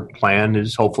 our plan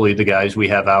is hopefully the guys we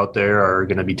have out there are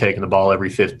going to be taking the ball every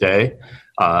fifth day,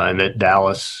 and that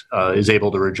Dallas is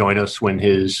able to rejoin us when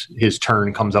his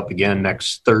turn comes up again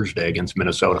next Thursday against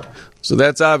Minnesota. So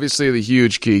that's obviously the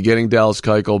huge key, getting Dallas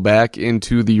Keuchel back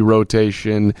into the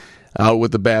rotation. out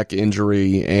with the back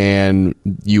injury, and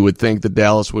you would think that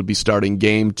Dallas would be starting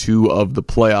game 2 of the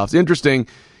playoffs. Interesting,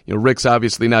 Rick's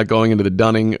obviously not going into the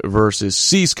Dunning versus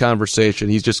Cease conversation.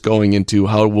 He's just going into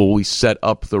how will we set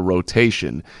up the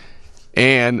rotation.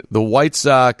 And the White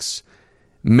Sox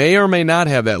may or may not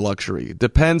have that luxury. It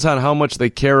depends on how much they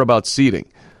care about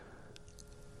seeding.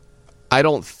 I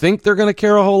don't think they're going to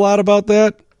care a whole lot about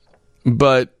that,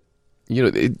 but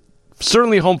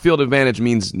certainly home field advantage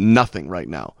means nothing right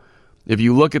now. If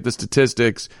you look at the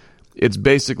statistics, it's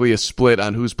basically a split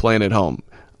on who's playing at home.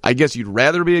 I guess you'd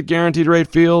rather be at Guaranteed Rate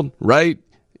Field, right?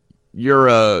 You're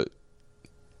a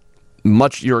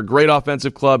great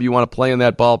offensive club. You want to play in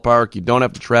that ballpark. You don't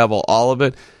have to travel all of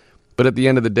it. But at the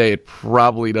end of the day, it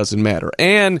probably doesn't matter.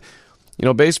 And,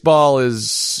 baseball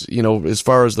is, as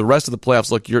far as the rest of the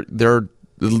playoffs, look,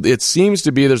 it seems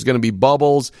to be there's going to be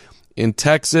bubbles in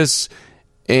Texas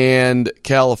and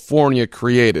California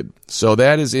created. So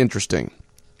that is interesting.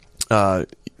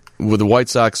 With the White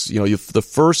Sox, the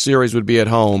first series would be at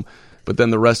home, but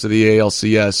then the rest of the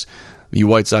ALCS, the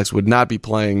White Sox would not be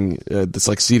playing. It's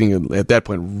like seeding at that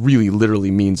point really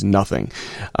literally means nothing.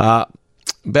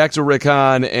 Back to Rick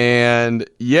Hahn, and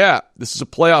this is a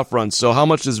playoff run. So how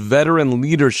much does veteran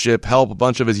leadership help a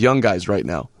bunch of his young guys right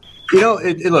now?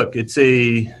 It's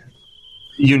a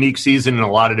unique season in a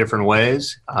lot of different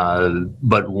ways.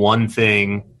 But one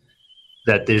thing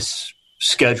that this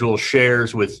schedule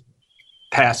shares with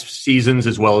past seasons,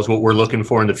 as well as what we're looking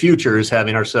for in the future, is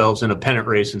having ourselves in a pennant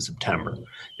race in September.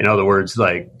 In other words,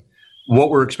 like what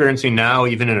we're experiencing now,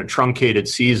 even in a truncated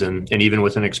season and even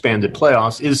with an expanded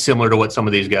playoffs, is similar to what some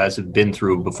of these guys have been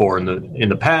through before in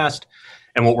the past,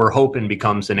 and what we're hoping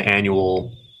becomes an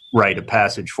annual rite of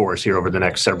passage for us here over the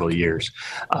next several years.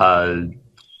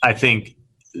 I think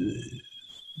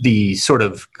the sort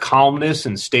of calmness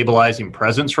and stabilizing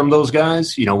presence from those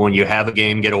guys, when you have a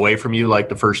game get away from you, like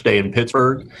the first day in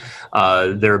Pittsburgh,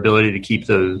 their ability to keep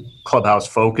the clubhouse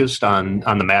focused on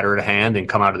the matter at hand and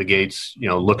come out of the gates,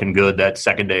 looking good that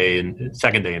second day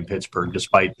in Pittsburgh,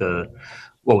 despite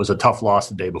what was a tough loss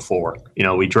the day before.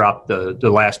 We dropped the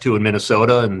last 2 in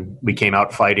Minnesota, and we came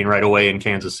out fighting right away in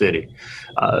Kansas City.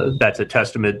 That's a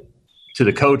testament to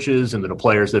the coaches and to the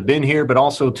players that have been here, but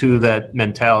also to that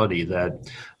mentality that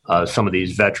some of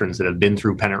these veterans that have been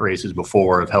through pennant races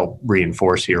before have helped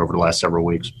reinforce here over the last several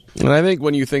weeks. And I think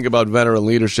when you think about veteran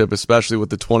leadership, especially with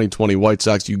the 2020 White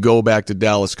Sox, you go back to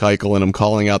Dallas Keuchel and him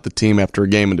calling out the team after a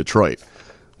game in Detroit,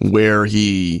 where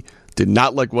he did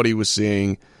not like what he was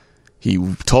seeing. He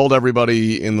told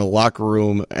everybody in the locker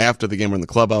room after the game, or in the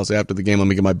clubhouse after the game, let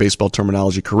me get my baseball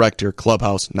terminology correct here,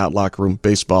 clubhouse, not locker room,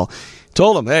 baseball.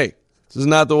 Told him, hey, this is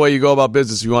not the way you go about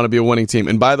business if you want to be a winning team.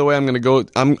 And by the way,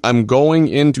 I'm going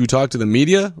in to talk to the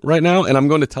media right now, and I'm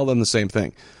going to tell them the same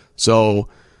thing. So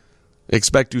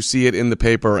expect to see it in the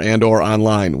paper and or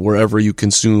online, wherever you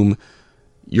consume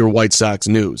your White Sox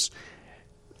news.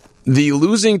 The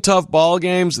losing tough ball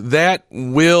games, that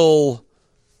will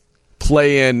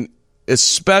play in,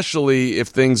 especially if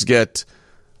things get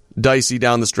dicey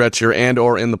down the stretch here and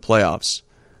or in the playoffs.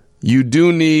 You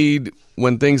do need,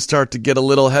 when things start to get a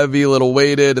little heavy, a little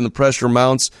weighted, and the pressure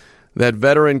mounts, that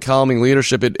veteran calming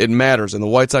leadership, it matters, and the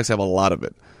White Sox have a lot of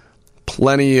it.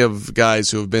 Plenty of guys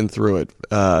who have been through it,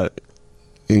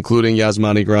 including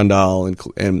Yasmani Grandal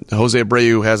and Jose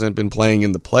Abreu hasn't been playing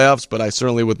in the playoffs, but I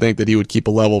certainly would think that he would keep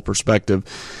a level perspective.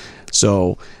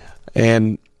 So,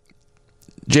 and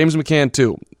James McCann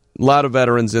too. A lot of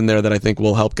veterans in there that I think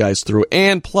will help guys through.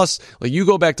 And plus, like you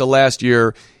go back to last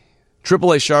year,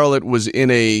 AAA Charlotte was in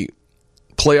a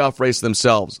playoff race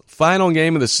themselves. Final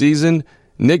game of the season,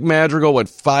 Nick Madrigal went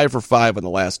 5 for 5 on the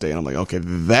last day. And I'm like, okay,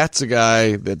 that's a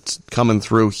guy that's coming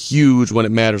through huge when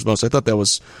it matters most. I thought that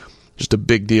was just a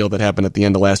big deal that happened at the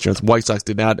end of last year. The White Sox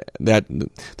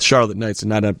the Charlotte Knights did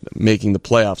not end up making the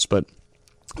playoffs, but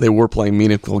they were playing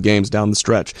meaningful games down the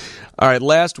stretch. All right,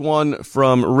 last one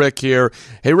from Rick here.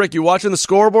 Hey, Rick, you watching the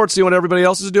scoreboard, see what everybody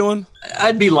else is doing?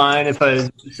 I'd be lying if I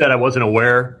said I wasn't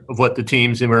aware of what the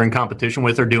teams that we're in competition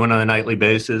with are doing on a nightly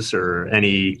basis, or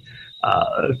any,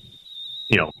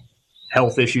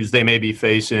 health issues they may be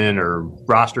facing, or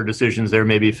roster decisions they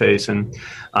may be facing.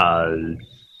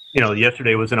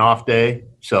 Yesterday was an off day,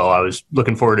 so I was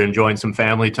looking forward to enjoying some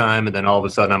family time, and then all of a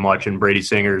sudden I'm watching Brady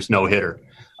Singer's no-hitter,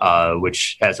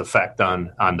 which has effect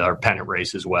on our pennant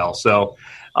race as well. So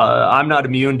I'm not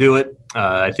immune to it.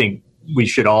 I think we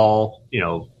should all,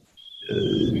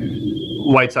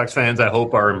 White Sox fans, I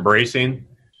hope, are embracing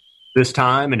this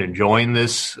time and enjoying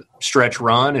this stretch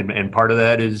run. And part of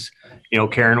that is,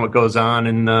 caring what goes on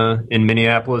in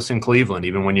Minneapolis and Cleveland,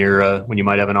 even when you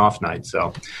might have an off night.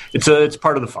 So it's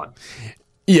part of the fun.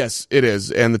 Yes, it is.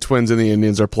 And the Twins and the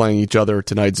Indians are playing each other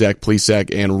tonight. Zach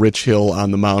Plesac and Rich Hill on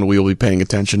the mound. We will be paying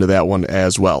attention to that one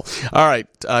as well. All right,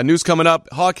 news coming up.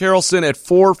 Hawk Harrelson at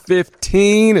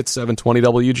 4:15 at 720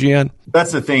 WGN.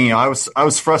 That's the thing. I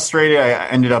was frustrated. I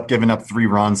ended up giving up 3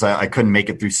 runs. I couldn't make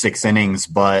it through 6 innings,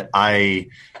 but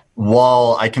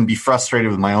while I can be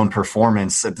frustrated with my own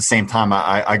performance, at the same time,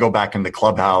 I go back in the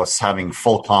clubhouse having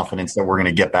full confidence that we're going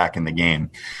to get back in the game.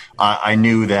 I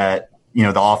knew that,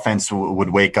 the offense would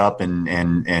wake up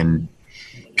and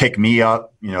pick me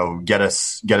up, get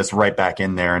us right back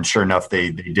in there. And sure enough,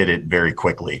 they did it very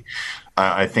quickly.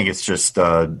 I think it's just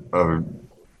a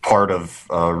part of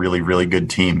a really, really good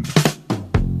team.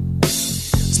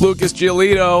 It's Lucas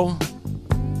Giolito.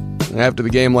 After the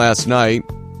game last night,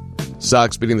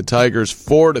 Sox beating the Tigers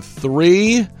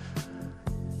 4-3.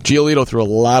 Giolito threw a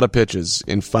lot of pitches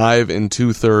in 5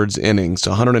 2/3 innings,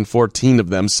 114 of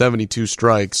them, 72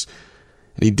 strikes.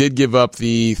 And he did give up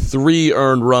the 3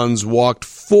 earned runs, walked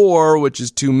 4, which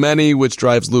is too many, which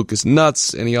drives Lucas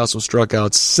nuts, and he also struck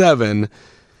out 7.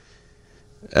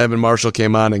 Evan Marshall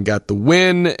came on and got the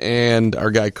win, and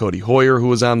our guy Codi Heuer, who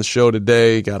was on the show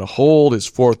today, got a hold, his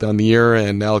 4th on the year,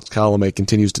 and Alex Colomé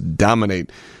continues to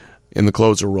dominate in the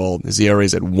closer role. His ERA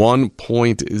is at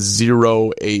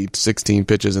 1.08, 16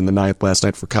 pitches in the 9th last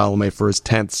night for Colomé for his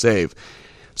 10th save.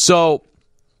 So,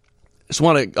 just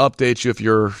want to update you if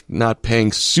you're not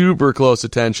paying super close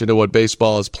attention to what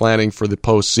baseball is planning for the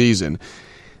postseason.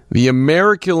 The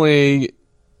American League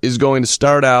is going to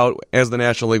start out, as the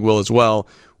National League will as well,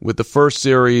 with the first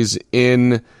series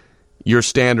in your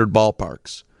standard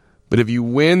ballparks. But if you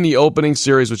win the opening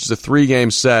series, which is a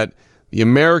 3-game set, the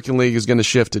American League is going to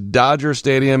shift to Dodger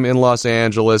Stadium in Los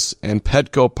Angeles and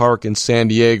Petco Park in San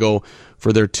Diego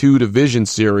for their 2 division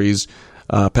series.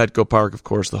 Petco Park, of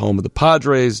course, the home of the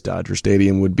Padres. Dodger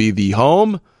Stadium would be the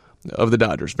home of the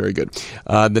Dodgers. Very good.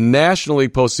 The National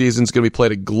League postseason is going to be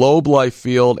played at Globe Life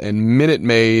Field and Minute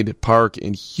Maid Park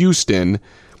in Houston.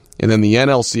 And then the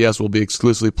NLCS will be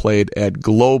exclusively played at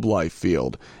Globe Life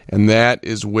Field. And that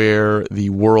is where the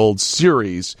World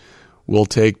Series will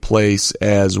take place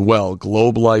as well.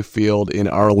 Globe Life Field in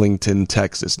Arlington,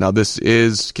 Texas. Now, this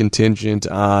is contingent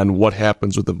on what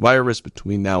happens with the virus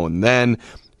between now and then.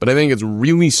 But I think it's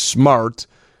really smart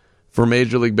for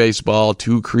Major League Baseball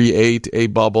to create a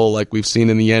bubble like we've seen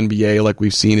in the NBA, like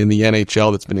we've seen in the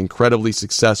NHL that's been incredibly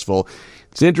successful.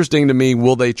 It's interesting to me,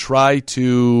 will they try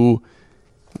to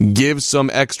give some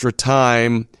extra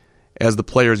time as the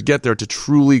players get there to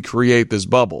truly create this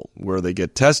bubble where they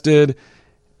get tested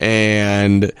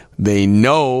and they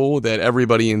know that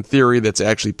everybody in theory that's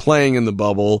actually playing in the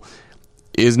bubble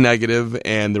is negative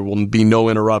and there will be no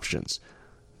interruptions?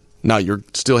 Now, you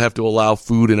still have to allow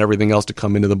food and everything else to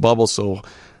come into the bubble, so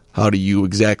how do you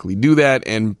exactly do that?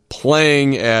 And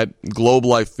playing at Globe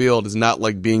Life Field is not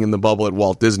like being in the bubble at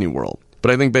Walt Disney World. But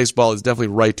I think baseball is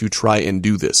definitely right to try and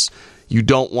do this. You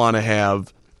don't want to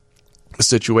have a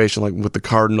situation like with the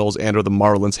Cardinals and or the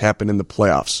Marlins happen in the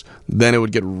playoffs. Then it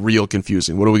would get real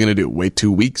confusing. What are we going to do? Wait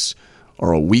 2 weeks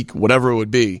or a week? Whatever it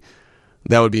would be.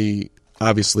 That would be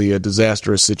obviously a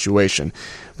disastrous situation.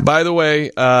 By the way,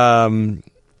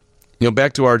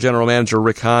 back to our general manager,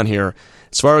 Rick Hahn here.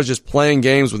 As far as just playing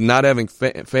games with not having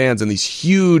fans and these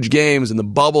huge games and the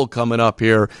bubble coming up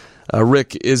here,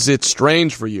 Rick, is it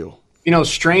strange for you?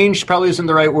 Strange probably isn't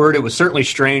the right word. It was certainly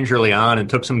strange early on and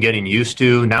took some getting used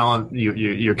to. Now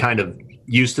you're kind of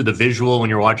used to the visual when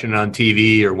you're watching it on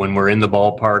TV or when we're in the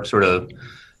ballpark, sort of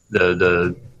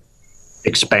the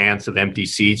expanse of empty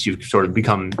seats you've sort of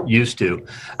become used to.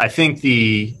 I think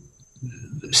the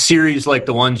series like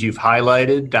the ones you've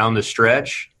highlighted down the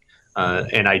stretch,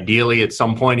 and ideally at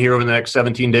some point here over the next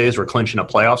 17 days, we're clinching a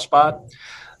playoff spot.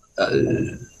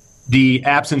 The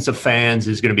absence of fans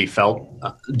is going to be felt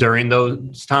during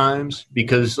those times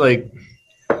because,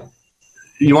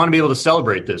 you want to be able to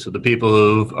celebrate this with the people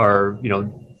who are,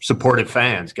 supportive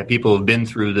fans, got people who've been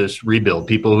through this rebuild,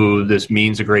 people who this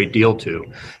means a great deal to.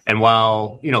 And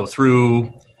while,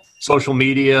 through social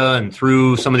media and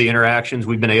through some of the interactions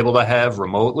we've been able to have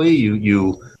remotely,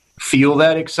 you feel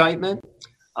that excitement.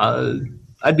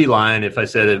 I'd be lying if I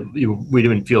said we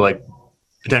didn't feel like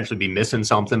potentially be missing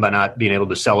something by not being able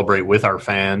to celebrate with our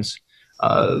fans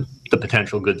the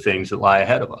potential good things that lie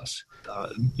ahead of us.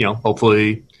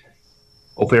 Hopefully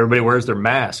everybody wears their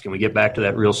mask and we get back to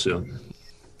that real soon.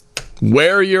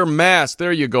 Wear your mask.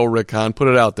 There you go, Rick Hahn. Put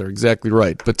it out there. Exactly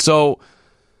right. But so,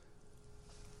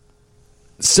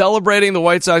 celebrating the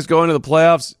White Sox going to the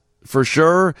playoffs, for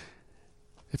sure.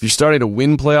 If you're starting to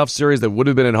win playoff series that would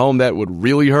have been at home, that would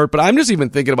really hurt. But I'm just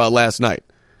even thinking about last night.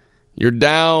 You're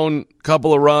down a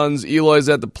couple of runs. Eloy's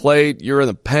at the plate. You're in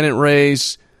the pennant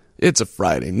race. It's a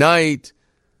Friday night.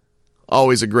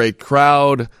 Always a great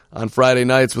crowd on Friday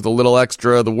nights with a little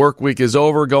extra. The work week is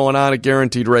over, going on at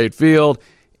Guaranteed Rate Field.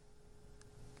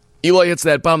 Eloy hits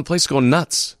that bomb. The place is going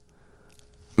nuts.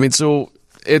 I mean, so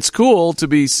it's cool to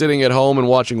be sitting at home and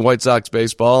watching White Sox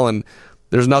baseball, and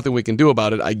there's nothing we can do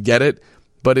about it. I get it.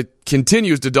 But it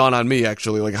continues to dawn on me,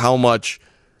 actually, like how much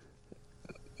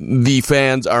the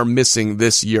fans are missing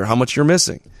this year, how much you're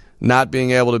missing, not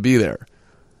being able to be there.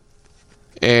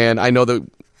 And I know that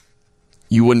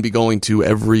you wouldn't be going to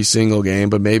every single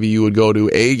game, but maybe you would go to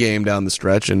a game down the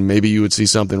stretch, and maybe you would see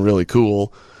something really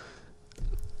cool.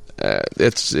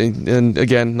 And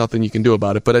again, nothing you can do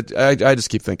about it, but I just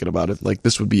keep thinking about it. Like,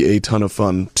 this would be a ton of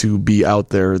fun to be out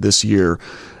there this year,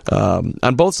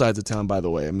 on both sides of town, by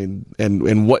the way. I mean,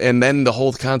 and then the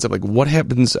whole concept, like, what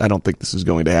happens? I don't think this is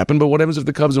going to happen, but what happens if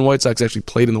the Cubs and White Sox actually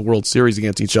played in the World Series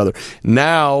against each other?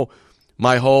 Now,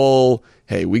 my whole,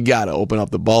 hey, we got to open up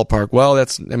the ballpark. Well,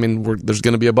 there's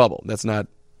going to be a bubble. That's not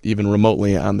even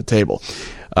remotely on the table.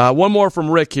 One more from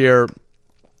Rick here.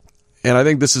 And I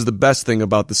think this is the best thing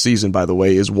about the season, by the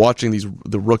way, is watching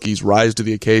the rookies rise to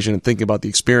the occasion and thinking about the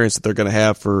experience that they're going to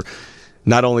have for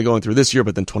not only going through this year,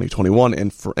 but then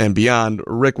 2021 and beyond.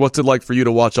 Rick, what's it like for you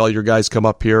to watch all your guys come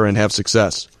up here and have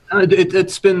success?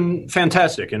 It's been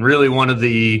fantastic, and really one of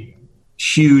the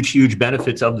huge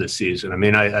benefits of this season. I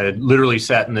mean, I literally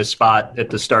sat in this spot at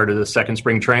the start of the second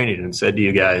spring training and said to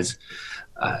you guys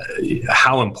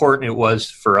how important it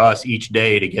was for us each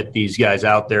day to get these guys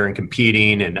out there and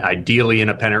competing, and ideally in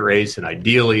a pennant race and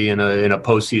ideally in a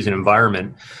postseason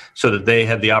environment, so that they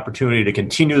have the opportunity to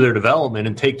continue their development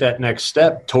and take that next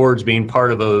step towards being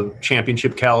part of a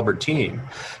championship caliber team.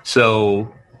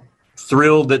 So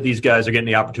thrilled that these guys are getting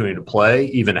the opportunity to play,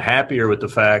 even happier with the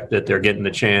fact that they're getting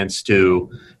the chance to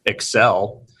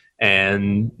excel.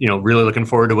 And, really looking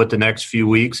forward to what the next few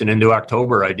weeks and into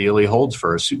October ideally holds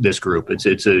for this group. It's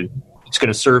going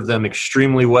to serve them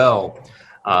extremely well,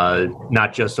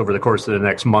 not just over the course of the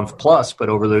next month plus, but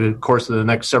over the course of the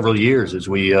next several years as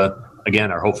we,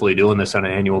 again, are hopefully doing this on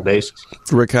an annual basis.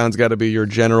 Rick Hahn's got to be your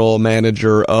general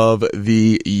manager of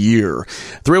the year.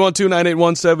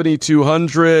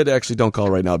 312-981-7200. Actually, don't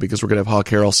call right now because we're going to have Hawk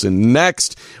Harrelson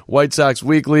next. White Sox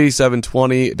Weekly,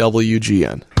 720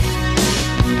 WGN.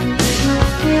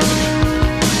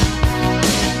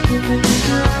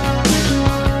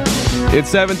 It's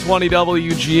 720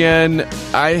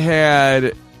 WGN. I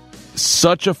had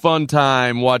such a fun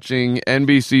time watching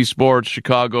NBC Sports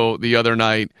Chicago the other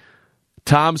night.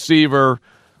 Tom Seaver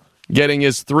getting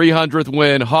his 300th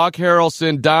win. Hawk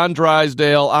Harrelson, Don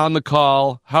Drysdale on the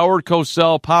call. Howard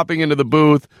Cosell popping into the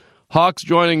booth. Hawk's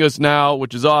joining us now,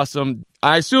 which is awesome.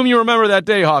 I assume you remember that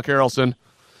day, Hawk Harrelson.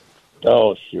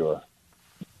 Oh, sure.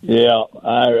 Yeah,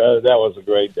 that was a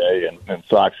great day in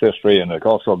Sox history, and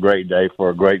also a great day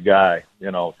for a great guy.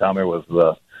 Tommy was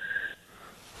to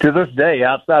this day,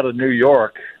 outside of New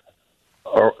York,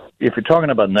 or if you're talking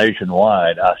about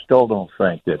nationwide, I still don't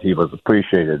think that he was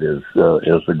appreciated as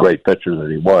the great pitcher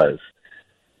that he was.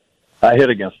 I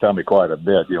hit against Tommy quite a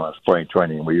bit, in spring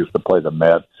training. We used to play the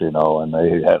Mets, and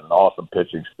they had an awesome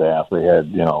pitching staff. They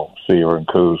had, Seaver and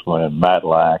Kuzma and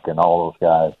Matlack and all those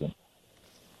guys.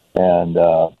 And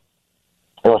it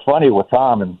was funny with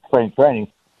Tom in spring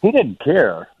training, he didn't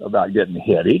care about getting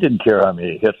hit. He didn't care how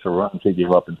many hits or runs he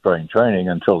gave up in spring training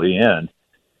until the end.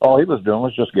 All he was doing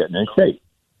was just getting in shape,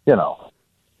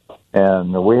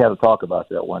 And we had to talk about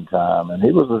that one time. And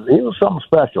he was something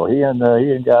special. He and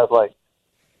guys like,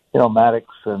 Maddox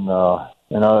and Bert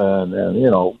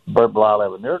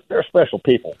Blyleven, they're special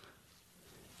people.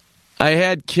 I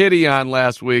had Kitty on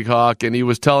last week, Hawk, and he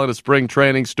was telling a spring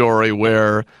training story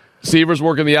where Seaver's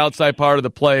working the outside part of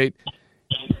the plate.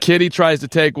 Kitty tries to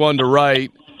take one to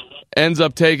right, ends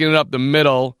up taking it up the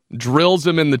middle, drills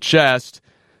him in the chest.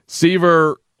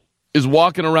 Seaver is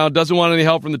walking around, doesn't want any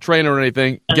help from the trainer or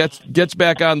anything, gets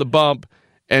back on the bump,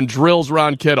 and drills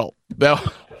Ron Kittle. Good.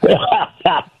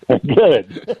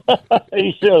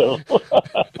 He should have.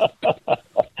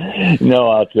 No,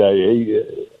 I'll tell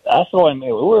you. I saw him.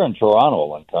 We were in Toronto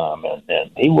one time,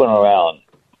 and he went around.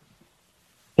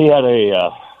 He had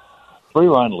a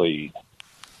 3-run lead,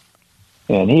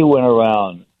 and he went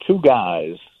around two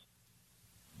guys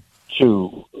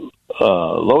to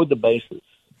load the bases.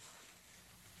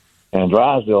 And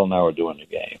Drysdale and I were doing the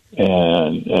game,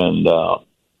 and all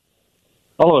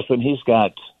of a sudden he's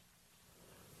got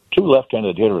two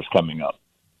left-handed hitters coming up.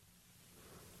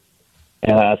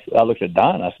 And I looked at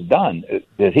Don. I said, Don,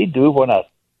 did he do what I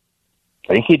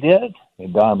think he did?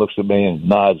 And Don looks at me and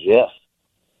nods yes.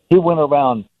 He went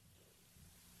around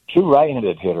two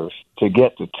right-handed hitters to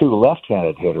get to two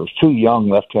left-handed hitters, two young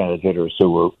left-handed hitters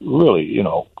who were really,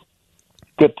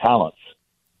 good talents.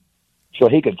 So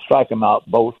he could strike them out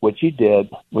both, which he did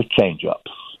with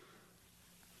changeups.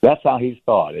 That's how he's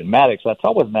thought. And Maddox, I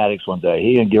talked with Maddox one day.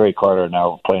 He and Gary Carter and I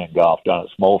were playing golf down at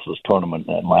Smoltz's tournament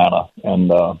in Atlanta.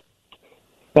 And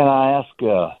I asked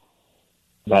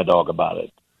Mad Dog about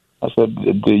it. I said,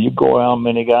 do you go around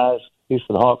many guys? He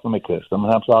said, Hawk, let me kiss.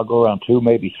 Sometimes I'll go around two,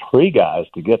 maybe three guys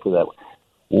to get to that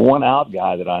one out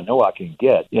guy that I know I can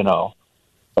get,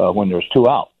 when there's two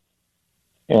out.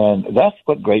 And that's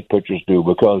what great pitchers do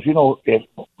because,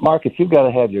 if you've got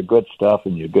to have your good stuff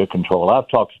and your good control, I've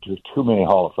talked to too many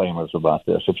Hall of Famers about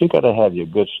this. If you've got to have your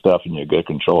good stuff and your good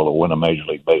control to win a Major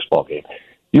League Baseball game,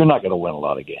 you're not going to win a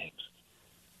lot of games.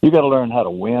 You got to learn how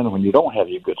to win when you don't have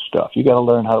your good stuff. You got to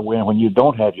learn how to win when you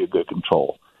don't have your good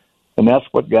control. And that's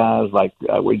what guys like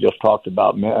we just talked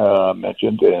about,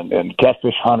 mentioned, and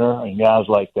Catfish Hunter and guys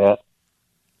like that,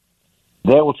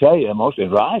 they will tell you, mostly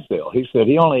Rysdale, he said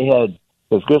he only had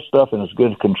his good stuff and his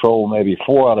good control maybe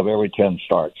 4 out of every 10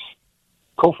 starts.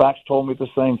 Koufax told me the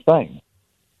same thing.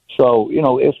 So,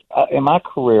 it's in my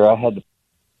career, I had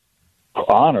the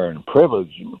honor and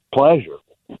privilege and pleasure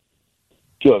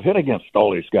to have hit against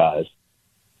all these guys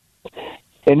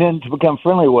and then to become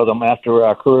friendly with them after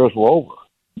our careers were over,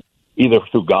 either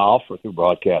through golf or through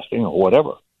broadcasting or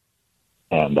whatever.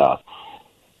 And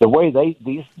the way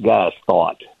these guys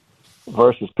thought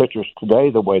versus pitchers today,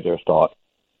 the way they're thought,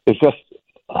 is just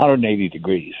 180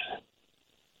 degrees.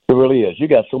 It really is. You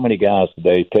got so many guys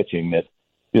today pitching that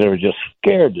are just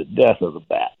scared to death of the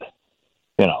bat,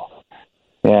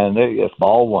 And it's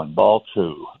ball 1, ball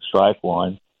 2, strike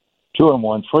 1,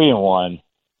 2-1, 3-1,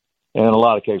 and in a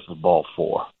lot of cases, ball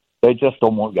 4. They just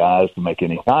don't want guys to make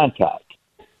any contact.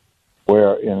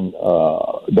 Where in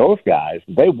those guys,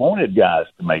 they wanted guys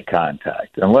to make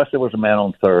contact, unless there was a man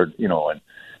on third,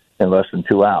 and less than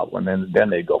 2 out, and then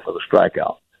they go for the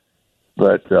strikeout.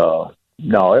 But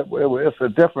no, it's a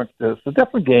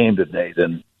different game today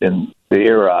than in the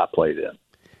era I played in.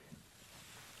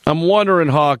 I'm wondering,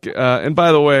 Hawk, and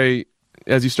by the way,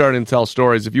 as you start to tell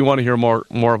stories, if you want to hear more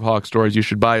of Hawk's stories, you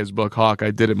should buy his book, Hawk,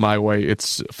 I Did It My Way.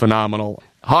 It's phenomenal.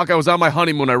 Hawk, I was on my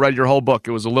honeymoon. I read your whole book.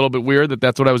 It was a little bit weird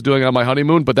that's what I was doing on my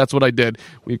honeymoon, but that's what I did.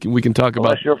 We can talk about.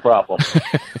 That's your problem.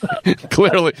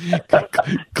 Clearly.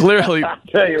 I'll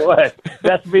tell you what,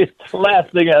 that's the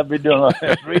last thing I'd be doing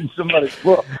is reading somebody's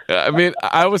book. I mean,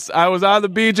 I was on the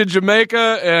beach in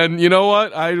Jamaica, and you know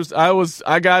what?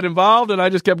 I got involved, and I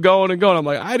just kept going and going. I'm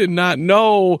like, I did not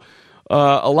know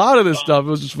a lot of this stuff. It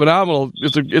was just phenomenal.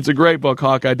 It's a great book,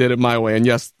 Hawk. I Did It My Way, and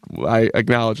yes, I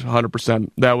acknowledge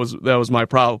 100%. That was my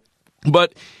problem.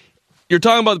 But you're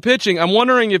talking about the pitching. I'm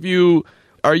wondering if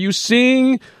are you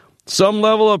seeing some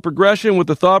level of progression with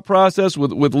the thought process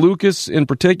with Lucas in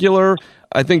particular?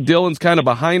 I think Dylan's kind of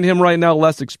behind him right now,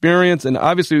 less experience, and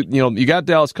obviously, you got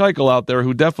Dallas Keuchel out there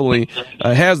who definitely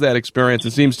has that experience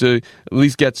and seems to at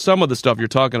least get some of the stuff you're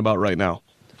talking about right now.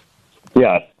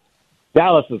 Yeah.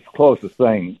 Dallas is the closest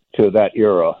thing to that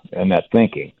era and that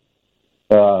thinking.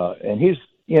 And he's,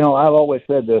 I've always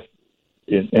said this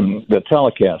in the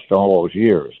telecast all those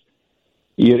years.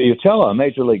 You tell a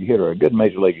major league hitter, a good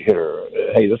major league hitter,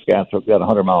 hey, this guy's got a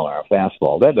 100-mile-an-hour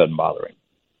fastball. That doesn't bother him.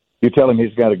 You tell him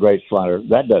he's got a great slider.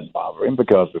 That doesn't bother him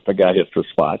because if a guy hits for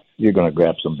spots, you're going to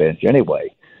grab some bench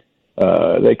anyway.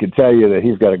 They could tell you that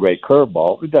he's got a great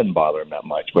curveball. It doesn't bother him that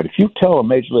much. But if you tell a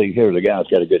major league hitter the guy's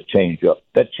got a good changeup,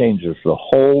 that changes the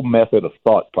whole method of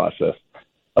thought process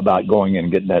about going in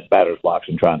and getting that batter's box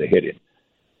and trying to hit him.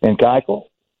 And Keuchel,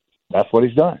 that's what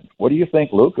he's done. What do you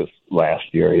think Lucas last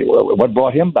year? What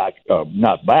brought him back?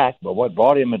 Not back, but what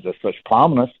brought him into such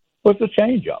prominence was the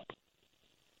changeup.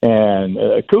 And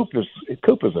Coop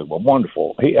is a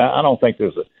wonderful. I don't think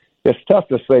it's tough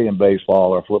to say in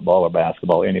baseball or football or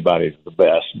basketball anybody's the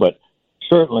best, but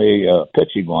certainly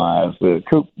pitching-wise,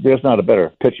 Coop, there's not a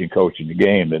better pitching coach in the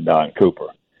game than Don Cooper.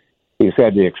 He's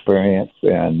had the experience,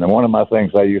 and one of my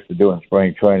things I used to do in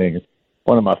spring training,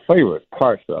 one of my favorite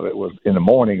parts of it was in the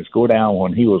mornings go down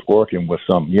when he was working with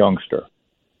some youngster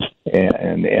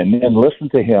and then listen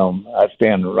to him. I'd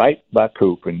stand right by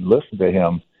Coop and listen to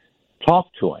him, talk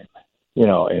to him,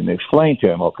 and explain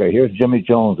to him, okay, here's Jimmy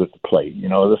Jones at the plate.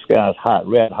 This guy's hot,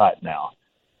 red hot now.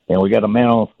 And we got a man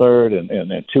on third and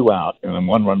then 2 out and a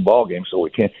 1-run ball game, so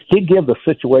we can't. He'd give the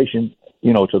situation,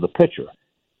 to the pitcher.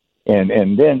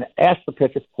 And then ask the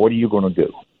pitcher, what are you going to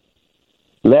do?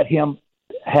 Let him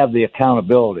have the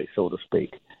accountability, so to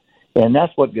speak. And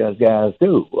that's what guys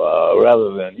do,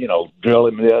 rather than, drill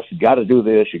him this, you got to do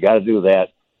this, you got to do that.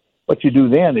 what you do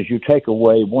then is you take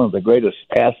away one of the greatest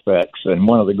aspects and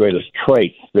one of the greatest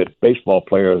traits that baseball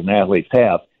players and athletes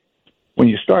have. When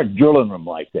you start drilling them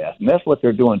like that, and that's what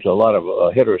they're doing to a lot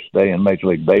of hitters today in Major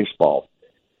League Baseball,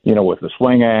 with the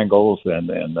swing angles and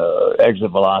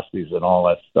exit velocities and all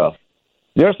that stuff.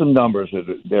 There's some numbers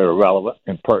that are relevant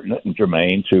and pertinent and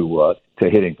germane to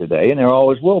hitting today, and there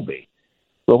always will be.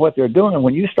 But what they're doing,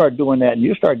 when you start doing that and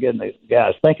you start getting the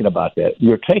guys thinking about that,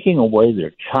 you're taking away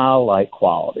their childlike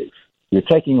qualities. You're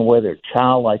taking away their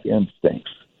childlike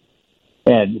instincts.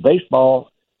 And baseball,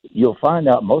 you'll find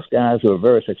out most guys who are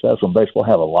very successful in baseball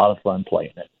have a lot of fun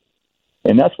playing it.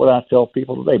 And that's what I tell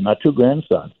people today. My two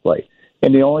grandsons play.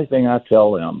 And the only thing I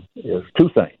tell them is two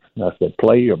things. I said,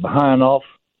 play your behind off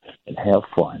and have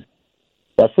fun.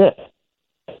 That's it.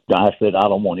 I said, I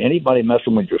don't want anybody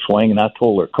messing with your swing. And I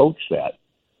told their coach that.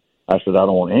 I said, I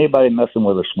don't want anybody messing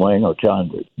with a swing or trying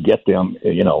to get them,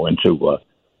 into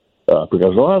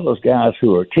because a lot of those guys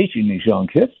who are teaching these young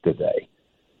kids today,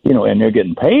 and they're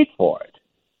getting paid for it,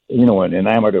 in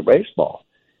amateur baseball.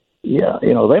 Yeah,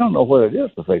 they don't know what it is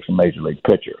to face a major league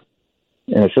pitcher.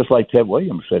 And it's just like Ted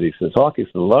Williams said. He says, Hawk, he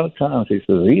says, a lot of times, he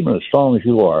says, even as strong as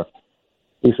you are,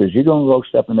 he says, you're going to go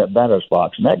step in that batter's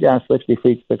box, and that guy 60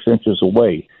 feet, 6 inches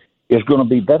away is going to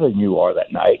be better than you are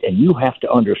that night, and you have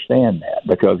to understand that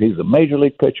because he's a major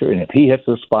league pitcher, and if he hits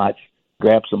the spots,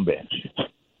 grab some bench.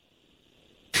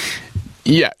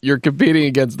 Yeah, you're competing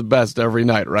against the best every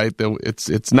night, right?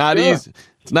 It's not easy.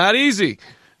 It's not easy.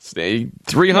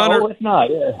 300. No, it's not.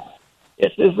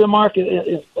 It's the market.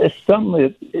 It's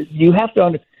something that you have to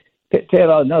understand. Ted,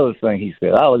 another thing he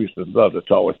said, I used to love to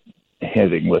talk with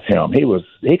him.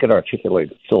 He could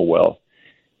articulate it so well.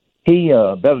 He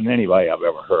better than anybody I've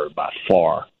ever heard by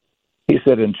far. He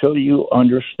said, until you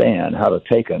understand how to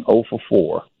take an 0 for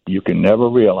 4, you can never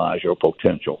realize your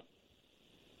potential.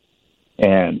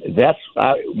 And that's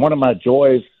one of my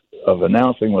joys of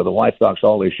announcing with the White Sox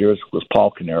all these years was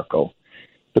Paul Konerko.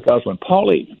 Because when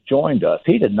Paulie joined us,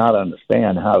 he did not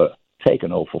understand how to take an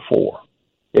 0 for 4.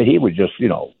 He would just,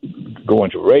 go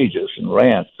into rages and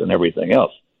rants and everything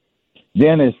else.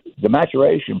 Then as the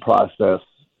maturation process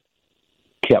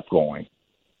kept going,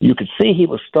 you could see he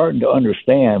was starting to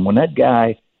understand when that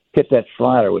guy hit that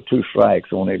slider with 2 strikes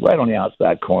right on the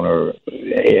outside corner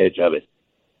edge of it,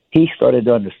 he started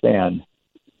to understand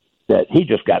that he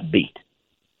just got beat.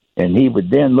 And he would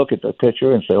then look at the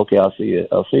pitcher and say, okay, I'll see you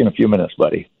in a few minutes,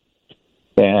 buddy.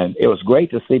 And it was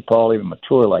great to see Paul even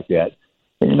mature like that.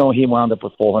 And, he wound up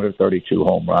with 432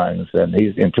 home runs. And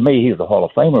to me, he's a Hall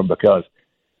of Famer because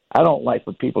I don't like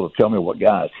for people to tell me what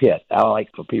guys hit. I like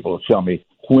for people to tell me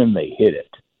when they hit it.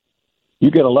 You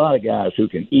get a lot of guys who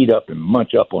can eat up and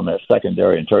munch up on that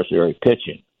secondary and tertiary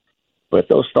pitching. But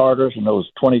those starters and those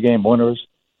 20-game winners,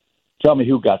 tell me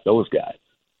who got those guys.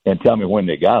 And tell me when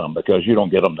they got them, because you don't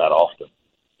get them that often.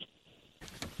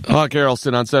 Hawk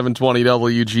Harrelson on 720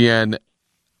 WGN.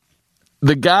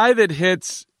 The guy that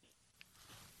hits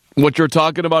what you're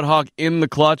talking about, Hawk, in the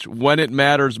clutch when it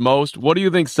matters most, what do you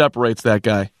think separates that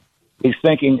guy? He's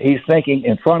thinking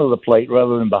in front of the plate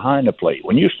rather than behind the plate.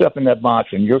 When you step in that box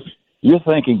and you're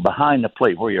thinking behind the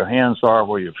plate, where your hands are,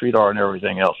 where your feet are, and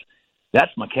everything else,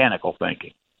 that's mechanical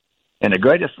thinking. And the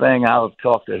greatest thing I would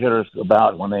talk to hitters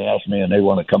about when they ask me and they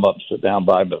want to come up and sit down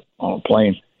by me on a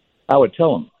plane, I would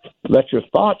tell them, let your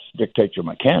thoughts dictate your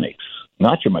mechanics,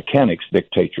 not your mechanics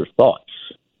dictate your thoughts.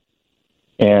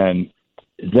 And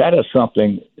that is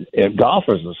something,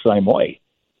 golfers the same way.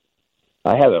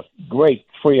 I had a great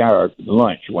 3-hour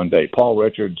lunch one day. Paul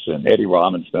Richards and Eddie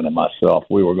Robinson and myself,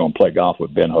 we were going to play golf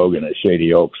with Ben Hogan at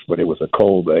Shady Oaks, but it was a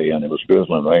cold day and it was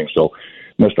drizzling rain, so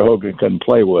Mr. Hogan couldn't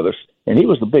play with us. And he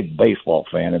was a big baseball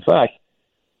fan. In fact,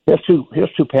 his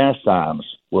two pastimes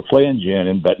were playing gin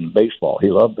and betting baseball.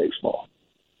 He loved baseball.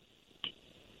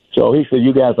 So he said,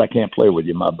 you guys, I can't play with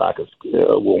you. My back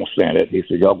won't stand it. He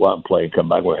said, y'all go out and play and come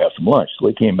back. We'll have some lunch. So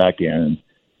we came back in, and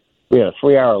we had a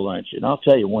 3-hour lunch. And I'll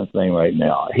tell you one thing right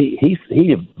now. He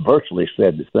virtually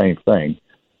said the same thing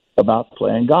about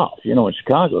playing golf. In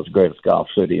Chicago, it's the greatest golf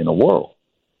city in the world.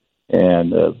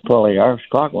 And probably our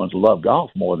Chicagoans love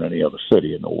golf more than any other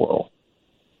city in the world.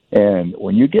 And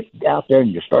when you get out there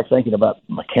and you start thinking about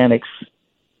mechanics,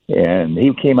 and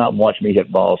he came out and watched me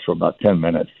hit balls for about 10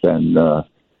 minutes and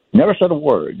never said a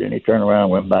word. Then he turned around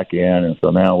and went back in. And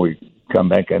so now we come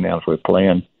back in and we're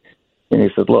playing. And he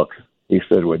said, look, he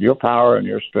said, with your power and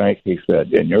your strength, he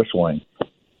said, in your swing,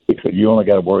 he said, you only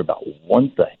got to worry about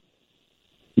one thing.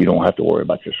 You don't have to worry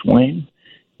about your swing.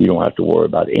 You don't have to worry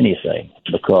about anything,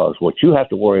 because what you have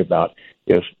to worry about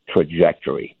is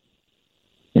trajectory.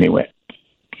 And he went,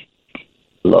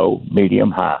 low,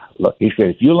 medium, high. Look, he said,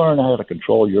 if you learn how to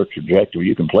control your trajectory,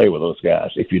 you can play with those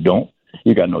guys. If you don't,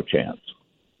 you got no chance.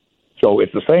 So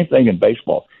it's the same thing in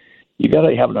baseball. You got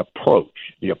to have an approach.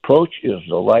 The approach is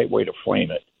the right way to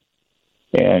frame it.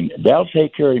 And that'll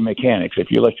take care of your mechanics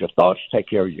if you let your thoughts take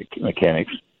care of your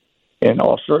mechanics. And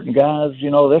all certain guys,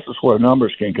 this is where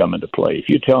numbers can come into play. If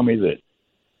you tell me that,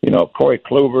 Corey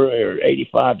Kluber,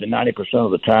 85 to 90%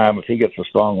 of the time, if he gets a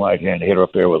strong right-handed hitter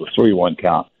up there with a 3-1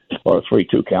 count or a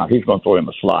 3-2 count, he's going to throw him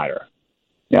a slider.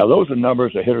 Now, those are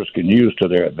numbers that hitters can use to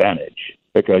their advantage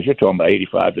because you're talking about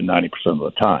 85 to 90% of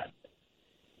the time.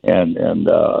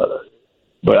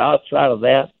 But outside of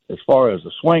that, as far as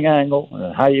the swing angle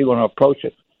and how you're going to approach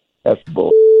it, that's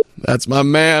bull. That's my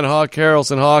man, Hawk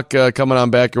Harrelson. Hawk coming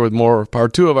on back here with more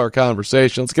part 2 of our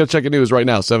conversation. Let's get a check of news right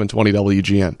now, 720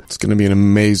 WGN. It's going to be an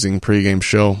amazing pregame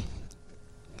show.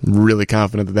 Really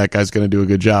confident that guy's going to do a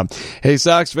good job. Hey,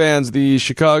 Sox fans, the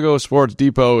Chicago Sports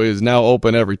Depot is now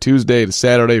open every Tuesday to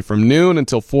Saturday from noon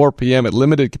until 4 p.m. at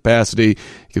limited capacity.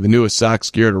 Get the newest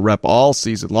Sox gear to rep all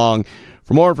season long.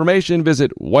 For more information,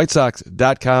 visit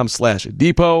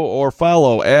whitesox.com/depot or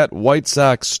follow at White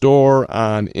Sox Store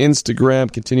on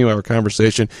Instagram. Continue our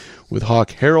conversation with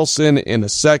Hawk Harrelson in a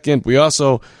second. We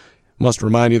also must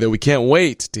remind you that we can't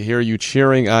wait to hear you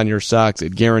cheering on your Sox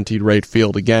at Guaranteed Rate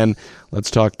Field again. Let's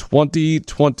talk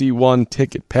 2021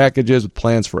 ticket packages with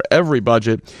plans for every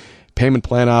budget, payment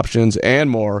plan options, and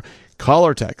more. Call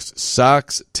or text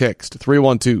Sox Text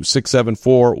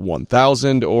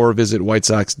 312-674-1000 or visit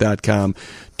whitesox.com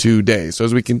today. So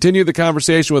as we continue the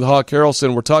conversation with Hawk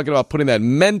Harrelson, we're talking about putting that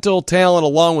mental talent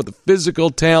along with the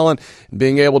physical talent and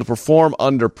being able to perform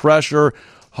under pressure.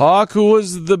 Hawk, who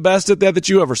was the best at that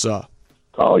you ever saw?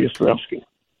 Carl Yastrzemski.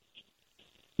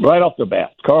 Right off the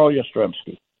bat, Carl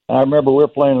Yastrzemski. I remember we were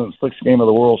playing in the 6th game of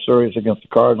the World Series against the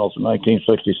Cardinals in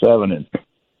 1967, and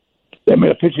they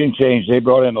made a pitching change. They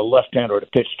brought in a left-hander to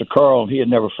pitch to Carl, and he had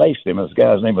never faced him. This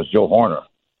guy's name was Joe Horner.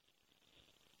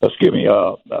 Excuse me,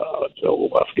 Joe, I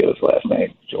forget his last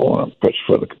name. Joe Horner pitched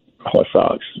for the White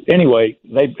Sox. Anyway,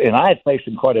 I had faced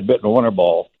him quite a bit in the winter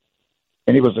ball,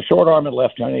 and he was a short-armed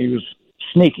left-hander. He was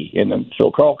sneaky. And then,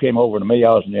 so Carl came over to me.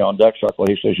 I was in the on-deck circle.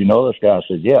 He says, you know this guy? I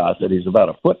said, yeah. I said, he's about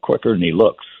a foot quicker than he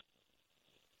looks.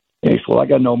 And he said, well, I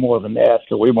got no more than that.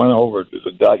 So we went over to the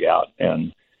dugout,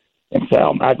 and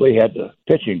Sal Magley had the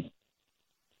pitching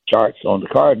charts on the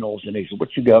Cardinals, and he said,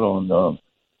 what you got on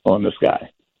this guy?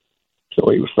 So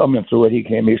he was thumbing through it. He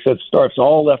said, starts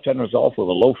all left-handers off with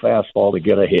a low fastball to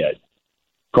get ahead.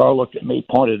 Carl looked at me,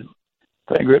 pointed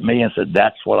a finger at me, and said,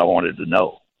 that's what I wanted to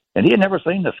know. And he had never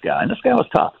seen this guy, and this guy was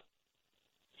tough.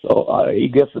 So he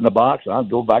gets in the box, and I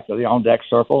go back to the on-deck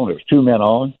circle, and there's 2 men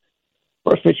on.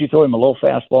 First pitch, he threw him a low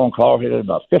fastball, and Carl hit it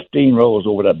about 15 rows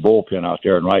over that bullpen out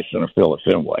there in right center field at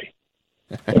Fenway.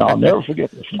 And I'll never forget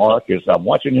this, Mark, is I'm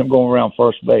watching him going around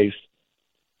first base.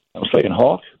 I'm saying,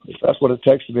 Hawk, if that's what it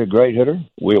takes to be a great hitter,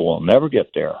 we will never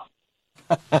get there.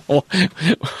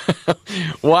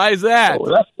 Why is that? So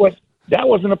that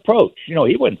was an approach. He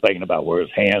wasn't thinking about where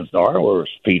his hands are, where his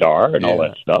feet are, and all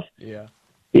that stuff. Yeah.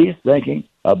 He's thinking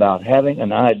about having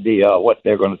an idea of what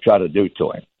they're going to try to do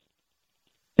to him.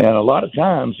 And a lot of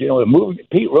times,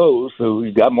 Pete Rose,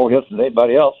 who got more hits than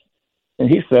anybody else, and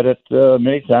he said it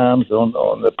many times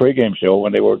on the pregame show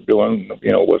when they were doing,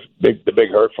 with the big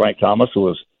hurt Frank Thomas, who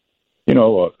was,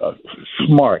 a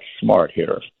smart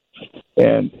hitter.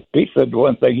 And Pete said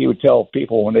one thing he would tell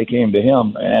people when they came to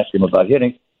him and asked him about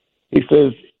hitting. He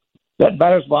says, that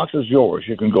batter's box is yours.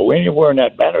 You can go anywhere in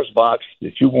that batter's box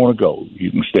that you want to go.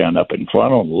 You can stand up in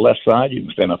front on the left side. You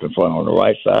can stand up in front on the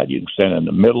right side. You can stand in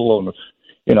the middle of it.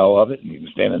 And you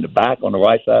can stand in the back on the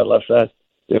right side, left side.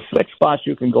 There's 6 spots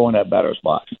you can go in that batter's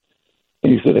box.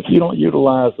 And he said, if you don't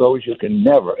utilize those, you can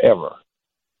never, ever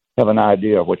have an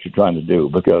idea of what you're trying to do,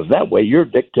 because that way you're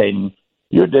dictating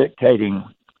the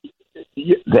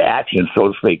action, so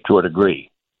to speak, to a degree.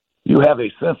 You have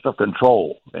a sense of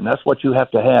control, and that's what you have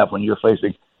to have when you're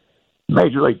facing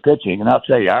Major League pitching. And I'll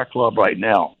tell you, our club right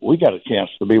now, we got a chance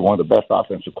to be one of the best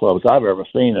offensive clubs I've ever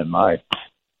seen in my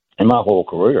whole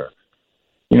career.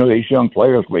 These young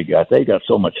players we got, they got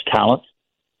so much talent,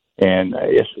 and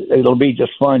it'll be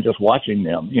just fun just watching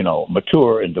them,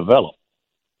 mature and develop.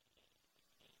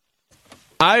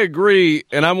 I agree,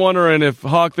 and I'm wondering if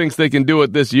Hawk thinks they can do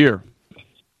it this year.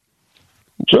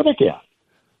 Sure they can.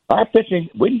 Our pitching,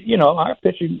 our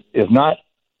pitching is not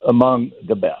among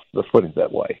the best. Let's put it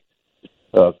that way.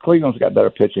 Cleveland's got better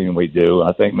pitching than we do.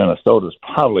 I think Minnesota's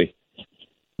probably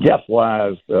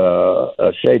depth-wise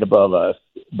a shade above us,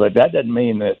 but that doesn't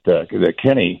mean that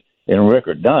Kenny and Rick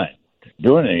are done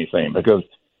doing anything, because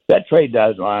that trade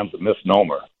deadline's a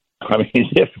misnomer. I mean,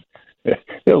 there's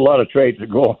a lot of trades that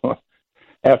go on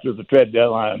after the trade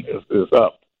deadline is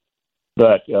up.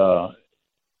 But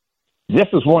this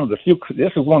is one of the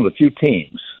few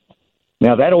teams.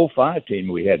 Now, that 05 team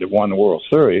we had that won the World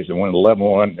Series and won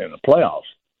 11-1 in the playoffs,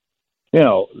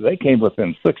 they came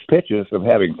within 6 pitches of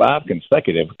having 5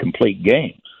 consecutive complete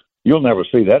games. You'll never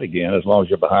see that again as long as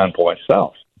you're behind points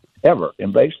south, ever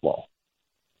in baseball.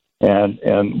 And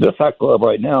this hot club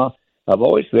right now, I've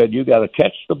always said you got to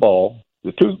catch the ball.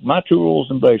 My 2 rules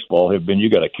in baseball have been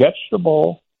you got to catch the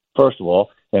ball, first of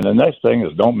all, and the next thing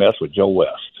is don't mess with Joe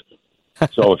West.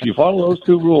 So if you follow those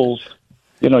 2 rules,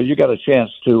 you got a chance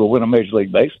to win a Major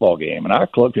League Baseball game. And our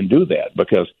club can do that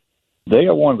because they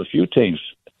are one of the few teams.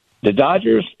 The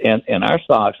Dodgers and our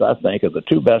Sox, I think, are the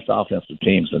 2 best offensive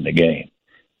teams in the game.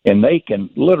 And they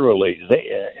can literally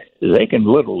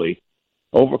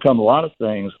overcome a lot of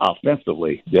things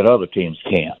offensively that other teams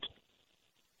can't.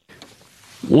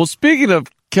 Well, speaking of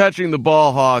catching the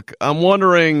ball, Hawk, I'm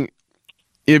wondering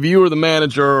if you were the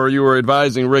manager or you were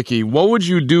advising Ricky, what would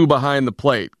you do behind the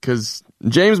plate? Because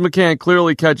James McCann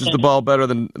clearly catches the ball better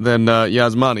than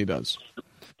Yasmani does.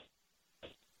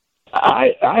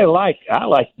 I like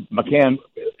McCann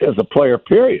as a player,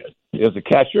 period, as a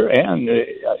catcher and,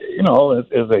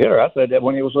 as a hitter. I said that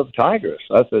when he was with the Tigers.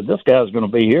 I said, this guy's going to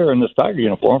be here in this Tiger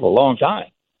uniform for a long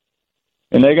time.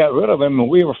 And they got rid of him, and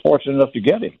we were fortunate enough to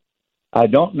get him. I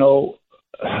don't know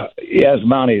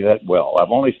Yasmani that well.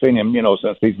 I've only seen him,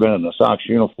 since he's been in the Sox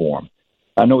uniform.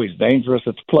 I know he's dangerous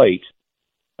at the plate.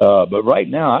 But right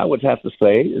now, I would have to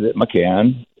say that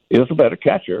McCann is a better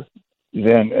catcher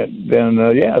than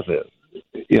Yaz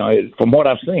is, from what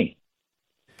I've seen.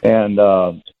 And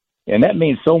that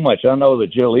means so much. I know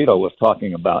that Giolito was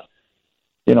talking about,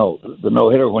 the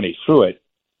no-hitter when he threw it.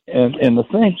 And the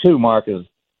thing, too, Mark, is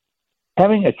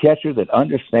having a catcher that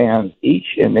understands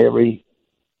each and every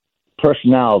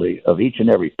personality of each and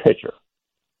every pitcher.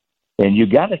 And you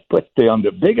got to put them,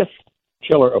 the biggest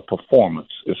killer of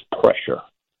performance is pressure.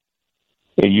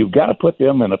 And you've got to put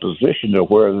them in a position to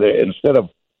where they, instead of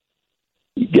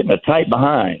getting a tight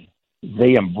behind,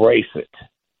 they embrace it.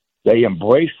 They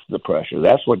embrace the pressure.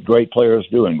 That's what great players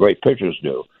do and great pitchers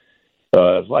do.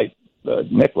 It's like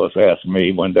Nicholas asked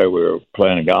me one day we were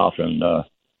playing golf, and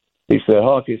he said,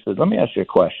 Hawk, let me ask you a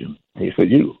question. He said,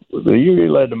 you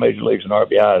led the major leagues in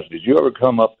RBIs. Did you ever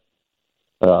come up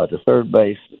to third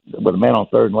base with a man on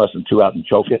third and less than 2 out and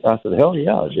choke it? I said, hell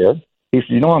yeah, I did. He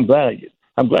said, I'm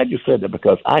glad you said that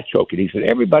because I choke it. He said,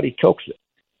 everybody chokes it.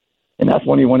 And that's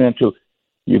when he went into,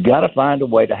 you got to find a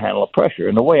way to handle the pressure.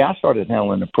 And the way I started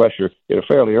handling the pressure at a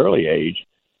fairly early age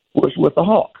was with the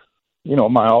Hawk,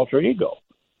 my alter ego.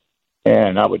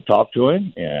 And I would talk to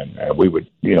him, and we would,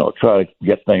 try to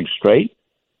get things straight.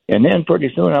 And then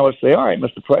pretty soon I would say, all right,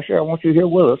 Mr. Pressure, I want you here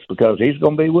with us because he's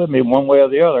going to be with me one way or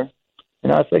the other.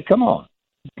 And I'd say, come on,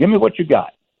 give me what you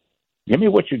got. Give me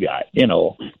what you got,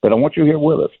 but I want you here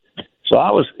with us. So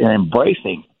I was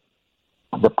embracing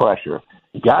the pressure.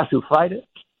 Guys who fight it,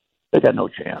 they got no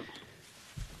chance.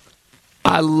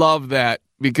 I love that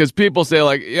because people say,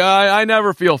 I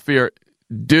never feel fear.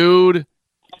 Dude,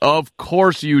 of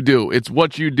course you do. It's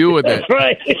what you do with it. That's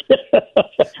right.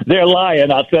 They're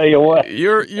lying, I'll tell you what.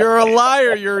 You're a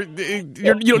liar.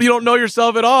 You don't know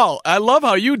yourself at all. I love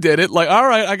how you did it. All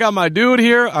right, I got my dude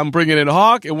here. I'm bringing in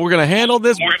Hawk, and we're going to handle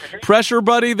this pressure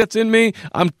buddy that's in me.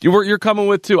 You're coming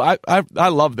with too. I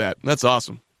love that. That's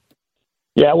awesome.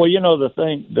 Yeah, well, the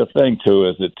thing too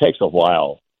is it takes a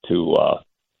while to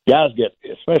guys get,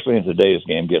 especially in today's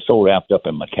game, get so wrapped up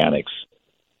in mechanics.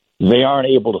 They aren't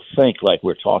able to think like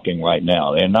we're talking right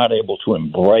now. They're not able to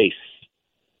embrace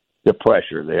the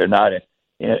pressure. They're not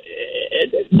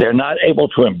able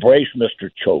to embrace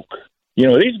Mr. Choke.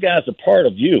 These guys are part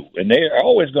of you, and they're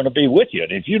always going to be with you.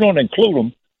 And if you don't include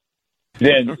them,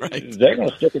 then they're going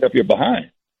to stick it up your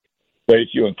behind. But if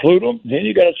you include them, then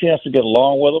you got a chance to get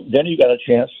along with them. Then you got a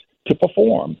chance to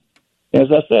perform. And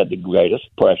as I said, the greatest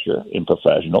pressure in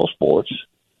professional sports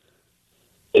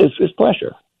is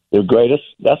pressure. The greatest,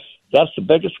 that's the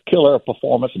biggest killer of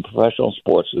performance in professional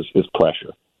sports is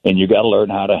pressure. And you got to learn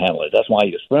how to handle it. That's why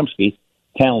Yastrzemski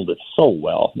handled it so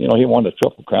well. He won the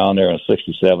Triple Crown there in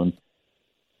 '67,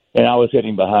 and I was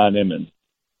hitting behind him, and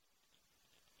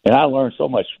I learned so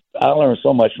much. I learned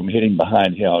so much from hitting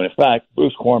behind him. In fact,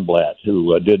 Bruce Kornblatt,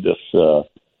 who did this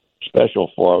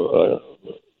special for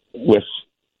with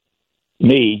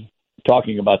me,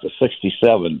 talking about the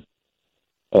 '67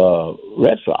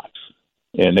 Red Sox.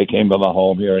 And they came to my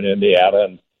home here in Indiana,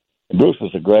 and Bruce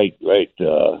was a great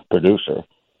producer.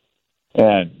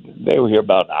 And they were here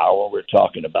about an hour. We were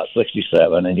talking about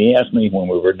 '67, and he asked me when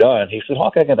we were done, he said,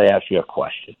 Hawk, I got to ask you a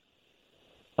question.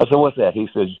 I said, what's that? He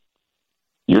said,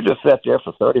 You just sat there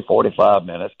for 30, 45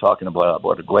 minutes talking about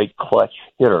what a great clutch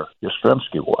hitter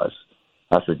Yastrzemski was.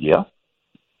 I said, yeah.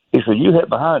 He said, you hit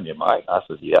behind him, right? I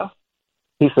said, yeah.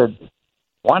 He said,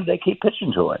 why did they keep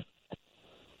pitching to him?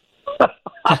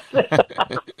 I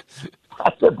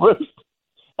said, Bruce,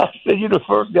 I said, you're the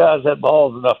first guy that's had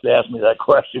balls enough to ask me that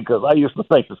question because I used to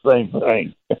think the same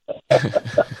thing.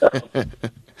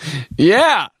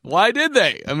 Yeah, why did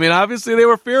they? I mean, obviously they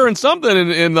were fearing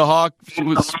something in the Hawk. She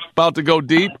was about to go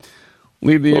deep.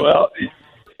 Well,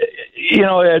 you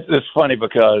know, it's funny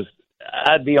because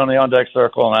I'd be on the on-deck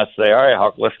circle and I'd say, all right,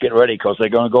 Hawk, let's get ready because they're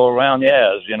going to go around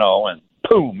Yaz, you know, and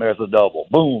boom, there's a double.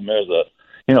 Boom, there's a,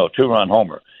 you know, two-run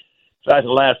homer. So after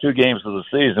the last two games of the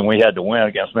season, we had to win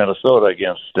against Minnesota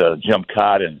against Jim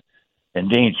Cott and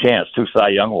Dean Chance, two Cy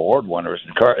Young Award winners,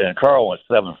 and Carl went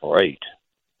 7 for 8.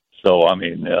 So, I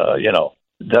mean, you know,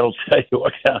 that'll tell you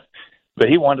what kind of, but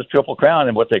he won the Triple Crown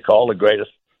in what they call the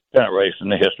greatest pennant race in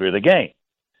the history of the game.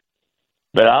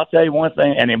 But I'll tell you one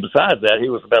thing, and then besides that, he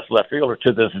was the best left fielder.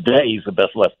 To this day, he's the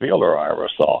best left fielder I ever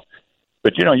saw.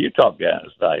 But, you know, you talk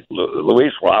guys like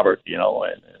Luis Robert, you know,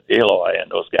 and Eloy and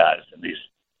those guys and these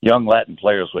young Latin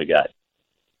players we got.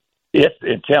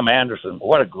 And Tim Anderson,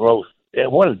 what a growth,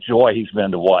 what a joy he's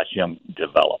been to watch him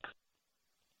develop.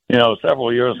 You know,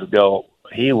 several years ago,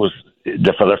 he was,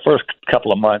 for the first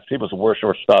couple of months, he was the worst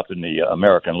shortstop in the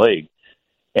American League.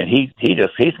 And he's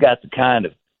got the kind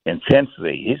of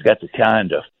intensity. He's got the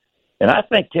kind of, and I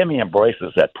think Timmy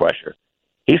embraces that pressure.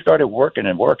 He started working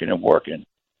and working and working.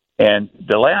 And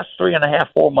the last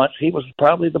 3.5, 4 months, he was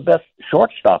probably the best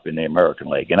shortstop in the American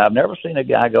League. And I've never seen a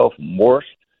guy go from worst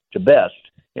to best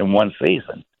in one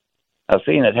season. I've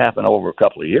seen it happen over a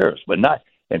couple of years, but not.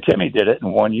 And Timmy did it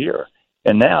in 1 year.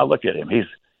 And now look at him. He's,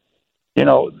 you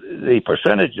know, the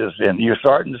percentages, and you're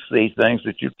starting to see things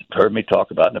that you've heard me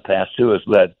talk about in the past too, is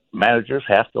that managers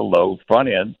have to load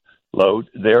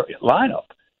their lineup.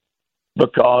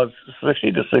 Because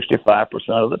 60 to 65%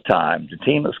 of the time, the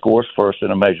team that scores first in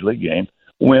a Major League game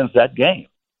wins that game.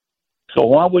 So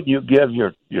why wouldn't you give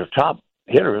your top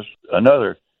hitters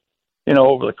another, you know,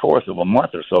 over the course of a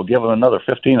month or so, give them another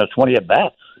 15 or 20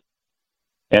 at-bats?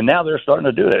 And now they're starting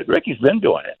to do that. Ricky's been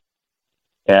doing it.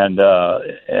 And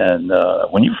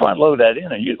when you front load that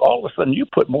in, and you all of a sudden you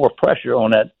put more pressure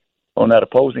on that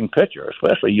opposing pitcher,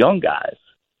 especially young guys.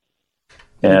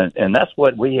 And that's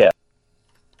what we have.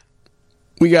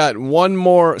 We got one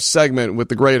more segment with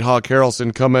the great Hawk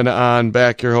Harrelson coming on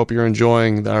back here. Hope you're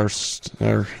enjoying our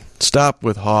stop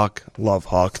with Hawk. Love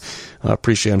Hawk.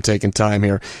 Appreciate him taking time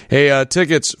here. Hey,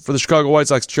 tickets for the Chicago White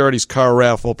Sox Charities Car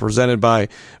Raffle presented by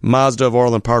Mazda of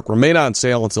Orland Park remain on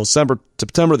sale until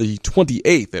September the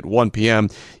 28th at 1 p.m.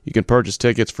 You can purchase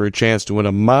tickets for a chance to win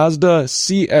a Mazda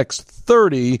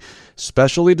CX-30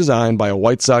 specially designed by a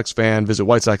White Sox fan. Visit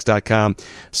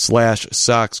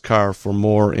whitesox.com/SoxCar for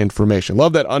more information.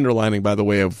 Love that underlining, by the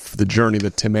way, of the journey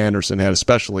that Tim Anderson had,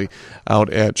 especially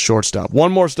out at shortstop.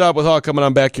 One more stop with Hawk coming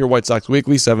on back here, White Sox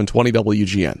Weekly, 720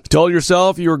 WGN. Told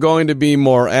yourself you were going to be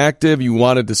more active. You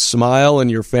wanted to smile in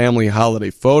your family holiday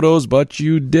photos, but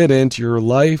you didn't. Your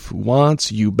life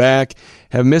wants you back.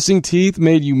 Have missing teeth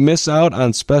made you miss out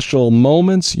on special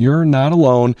moments? You're not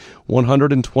alone.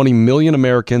 120 million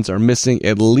Americans are missing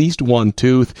at least one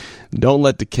tooth. Don't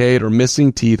let decayed or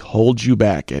missing teeth hold you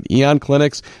back. At Eon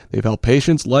Clinics, they've helped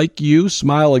patients like you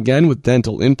smile again with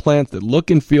dental implants that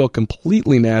look and feel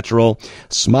completely natural.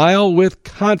 Smile with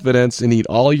confidence and eat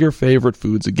all your favorite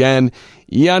foods again.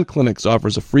 Eon Clinics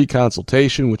offers a free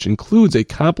consultation, which includes a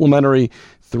complimentary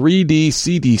 3D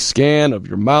CT scan of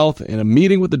your mouth and a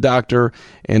meeting with the doctor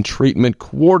and treatment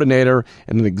coordinator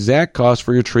and an exact cost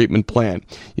for your treatment plan.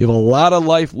 You have a lot of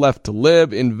life left to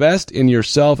live. Invest in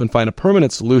yourself and find a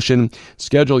permanent solution.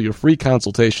 Schedule your free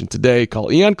consultation today.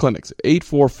 Call Eon Clinics at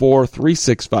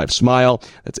 844-365-SMILE.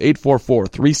 That's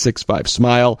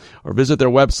 844-365-SMILE, or visit their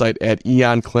website at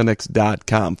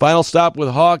eonclinics.com. Final stop with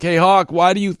Hawk. Hey, Hawk,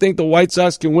 why do you think the White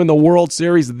Sox can win the World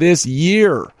Series this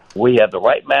year? We have the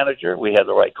right manager, we have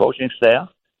the right coaching staff,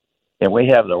 and we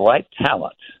have the right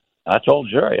talent. I told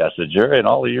Jerry, I said, Jerry, in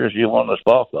all the years you've owned this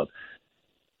ball club,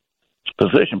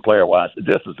 position player-wise,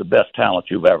 this is the best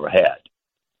talent you've ever had.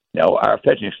 Now, our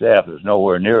pitching staff is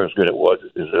nowhere near as good as it was,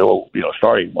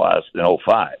 starting-wise in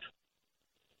 2005.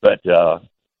 But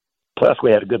plus,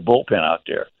 we had a good bullpen out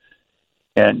there.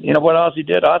 And you know what Ozzie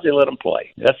did? Ozzie let them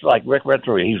play. That's like Rick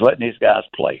Renteria. He's letting these guys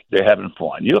play. They're having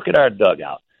fun. You look at our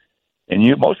dugout. And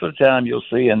most of the time you'll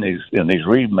see in these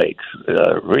retakes,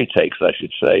 I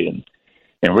should say, and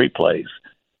replays,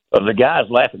 of the guys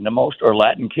laughing the most are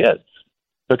Latin kids,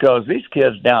 because these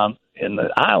kids down in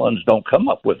the islands don't come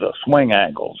up with the swing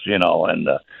angles, and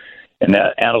the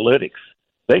analytics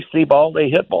They see ball, they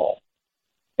hit ball,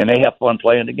 and they have fun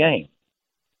playing the game.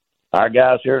 Our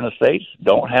guys here in the States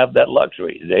don't have that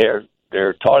luxury.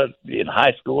 They're taught it in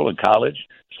high school and college,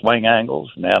 swing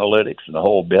angles and analytics and the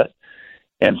whole bit.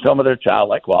 And some of their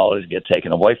childlike qualities get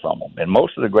taken away from them. And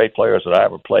most of the great players that I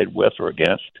ever played with or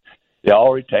against, they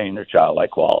all retain their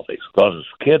childlike qualities. Because it's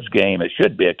a kid's game. It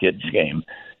should be a kid's game.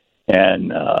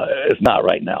 And it's not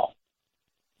right now.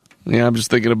 Yeah, I'm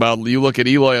just thinking about, you look at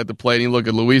Eloy at the plate and you look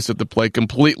at Luis at the plate,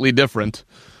 completely different.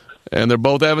 And they're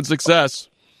both having success.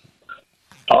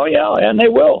 Oh, yeah, and they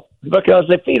will, because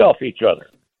they feed off each other.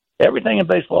 Everything in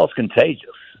baseball is contagious.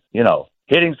 You know,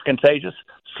 hitting's contagious,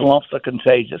 slumps are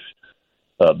contagious,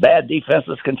 bad defense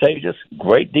is contagious,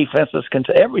 great defense is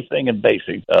contagious. Everything in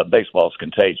baseball is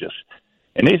contagious.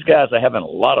 And these guys are having a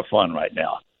lot of fun right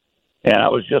now. And I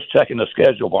was just checking the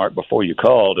schedule, Mark, before you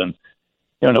called, and,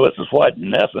 you know, this is what,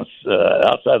 in essence,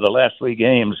 outside the last 3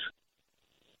 games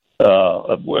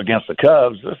against the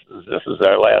Cubs, this is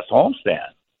our last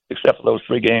homestand, except for those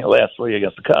last 3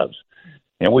 against the Cubs.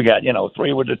 And we got,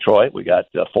 3 with Detroit. We got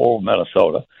 4 with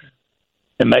Minnesota.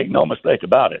 And make no mistake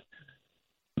about it,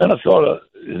 Minnesota,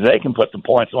 they can put some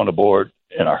points on the board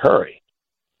in a hurry.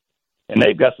 And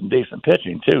they've got some decent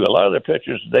pitching, too. A lot of their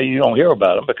pitchers, you don't hear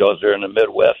about them because they're in the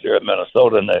Midwest. They're at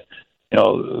Minnesota. And,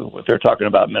 what they're talking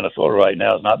about Minnesota right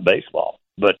now is not baseball.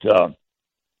 But it's going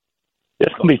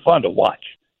to be fun to watch.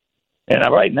 And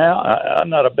right now, I'm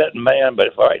not a betting man, but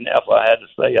if I had to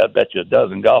say, I'd bet you a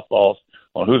dozen golf balls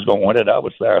on who's going to win it, I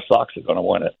would say our Sox are going to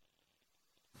win it.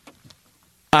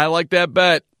 I like that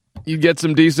bet. You get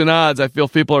some decent odds. I feel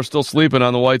people are still sleeping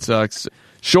on the White Sox.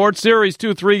 Short series,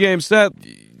 2-3-game set.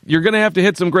 You're going to have to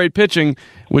hit some great pitching,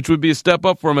 which would be a step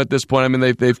up for them at this point. I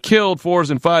mean, they've killed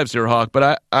 4s and 5s here, Hawk,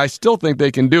 but I still think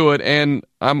they can do it, and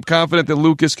I'm confident that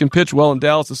Lucas can pitch well in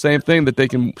Dallas, the same thing, that they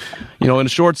can, in a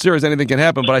short series, anything can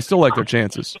happen, but I still like their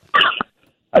chances.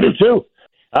 I do, too.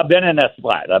 I've been in that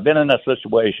spot. I've been in that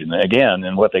situation, again,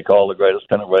 in what they call the greatest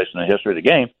pennant race in the history of the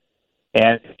game,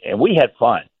 and we had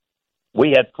fun.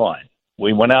 We had fun.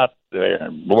 We went out there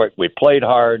and we played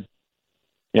hard.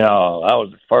 I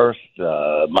was first,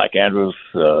 Mike Andrews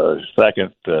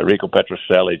second, Rico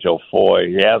Petrocelli, Joe Foy,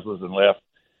 Yaz was in left,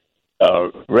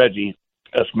 Reggie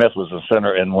Smith was in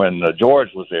center, and when George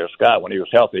was there, Scott, when he was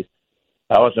healthy,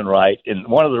 I was in right. And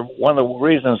one of the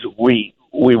reasons we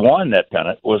won that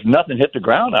pennant was nothing hit the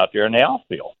ground out there in the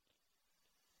outfield.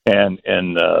 And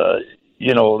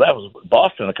that was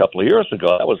Boston a couple of years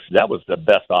ago. That was the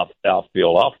best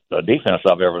outfield defense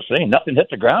I've ever seen. Nothing hit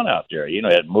the ground out there.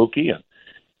 Had Mookie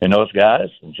and those guys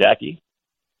and Jackie.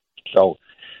 So,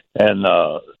 and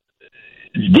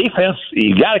defense,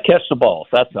 you got to catch the ball.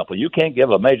 It's that simple. You can't give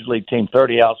a major league team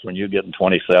 30 outs when you're getting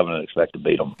 27 and expect to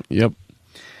beat them. Yep.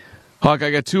 Hawk,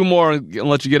 I got 2 more and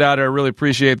let you get out of here. I really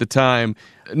appreciate the time.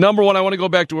 Number 1, I want to go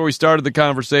back to where we started the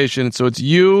conversation. So it's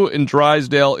you and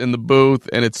Drysdale in the booth,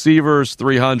 and it's Seaver's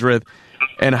 300th.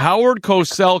 And Howard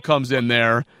Cosell comes in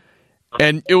there,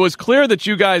 and it was clear that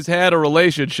you guys had a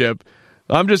relationship.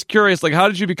 I'm just curious, how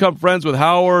did you become friends with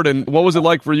Howard, and what was it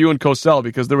like for you and Cosell?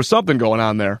 Because there was something going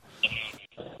on there.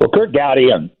 Well, Kurt Gowdy,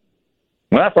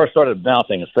 when I first started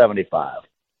announcing in 75,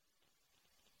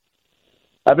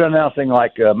 I've been announcing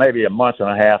maybe a month and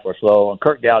a half or so, and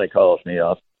Kurt Gowdy calls me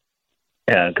up,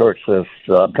 and Kurt says,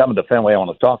 I'm coming to Fenway, I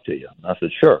want to talk to you. And I said,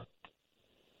 sure.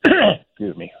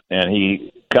 Excuse me. And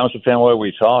he comes to Fenway,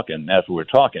 we talk, and as we were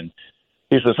talking,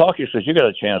 he says, Hawk, you got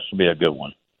a chance to be a good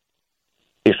one.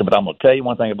 He said, but I'm going to tell you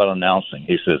one thing about announcing.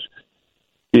 He says,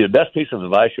 be the best piece of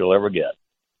advice you'll ever get.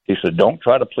 He said, don't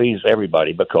try to please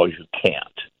everybody because you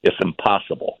can't. It's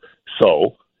impossible.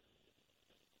 So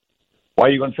why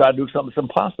are you going to try to do something that's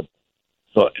impossible?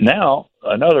 So now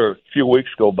another few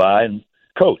weeks go by, and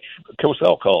Coach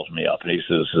Cosell calls me up, and he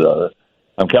says,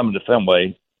 I'm coming to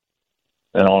Fenway,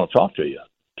 and I want to talk to you.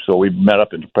 So we met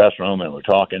up in the press room, and we're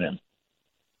talking, and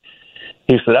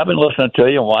he said, I've been listening to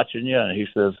you and watching you, and he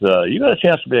says, you got a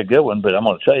chance to be a good one, but I'm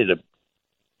going to tell you the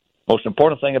most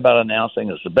important thing about announcing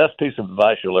is the best piece of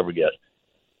advice you'll ever get.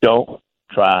 Don't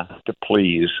try to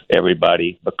please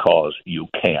everybody because you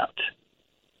can't.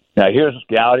 Now, here's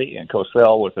Gowdy and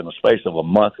Cosell within the space of a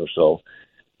month or so.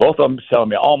 Both of them telling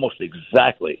me almost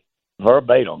exactly,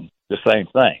 verbatim, the same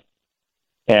thing.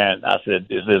 And I said,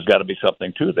 there's got to be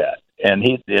something to that. And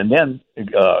then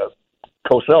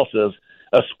Cosell says,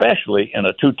 especially in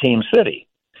a 2-team city.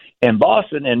 And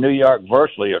Boston and New York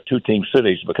virtually are 2-team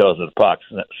cities because of the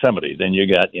proximity. Then you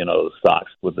got, the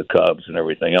Sox with the Cubs and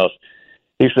everything else.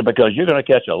 He said, because you're going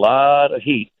to catch a lot of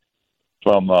heat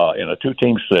from in a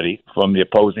 2-team city from the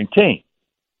opposing team.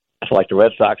 It's like the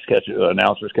Red Sox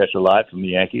announcers catch a lot from the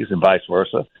Yankees and vice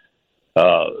versa.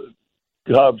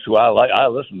 Cubs who I like. I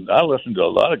listen to a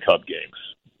lot of Cub games,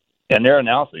 and their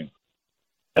announcing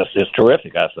is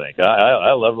terrific. I think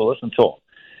I love to listen to them,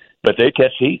 but they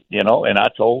catch heat, you know. And I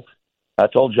told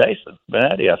Jason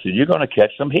Benetti, I said, you're going to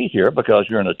catch some heat here because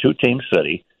you're in a 2-team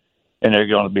city, and there are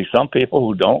going to be some people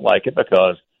who don't like it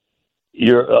because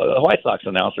you're a White Sox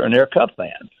announcer and they're Cub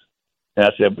fans. And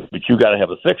I said, but you got to have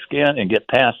a thick skin and get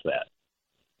past that.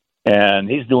 And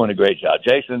he's doing a great job.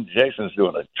 Jason's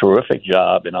doing a terrific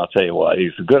job, and I'll tell you what,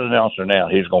 he's a good announcer now.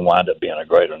 He's going to wind up being a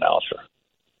great announcer.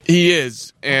 He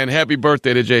is, and happy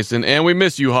birthday to Jason. And we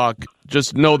miss you, Hawk.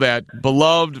 Just know that.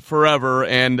 Beloved forever.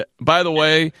 And by the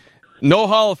way, no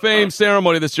Hall of Fame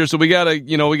ceremony this year, so we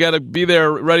gotta be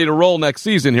there ready to roll next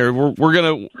season here.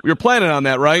 You're planning on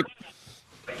that, right?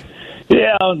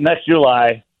 Yeah, next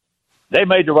July. They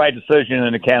made the right decision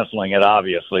in canceling it,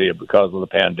 obviously, because of the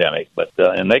pandemic. But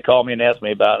and they called me and asked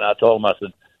me about it, and I told them, I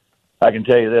said, I can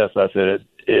tell you this. I said,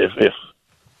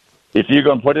 if you're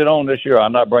going to put it on this year,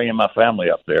 I'm not bringing my family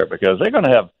up there because they're going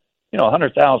to have,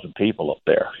 100,000 people up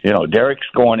there. Derek's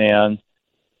going in,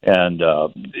 and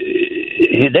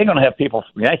they're going to have people,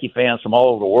 Yankee fans from all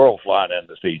over the world flying in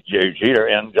to see Jerry Jeter,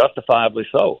 and justifiably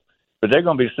so. But they're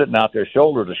going to be sitting out there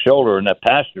shoulder to shoulder in that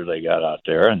pasture they got out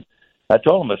there, and I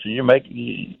told them, I said,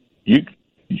 if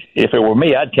it were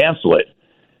me, I'd cancel it.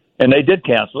 And they did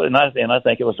cancel it, and I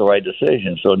think it was the right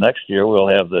decision. So next year we'll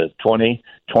have the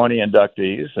 2020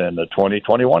 inductees and the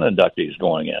 2021 inductees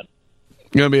going in.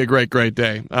 It's going to be a great, great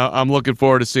day. I'm looking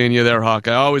forward to seeing you there, Hawk.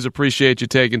 I always appreciate you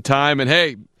taking time. And,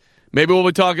 hey, maybe we'll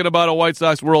be talking about a White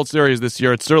Sox World Series this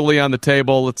year. It's certainly on the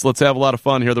table. Let's have a lot of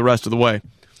fun here the rest of the way.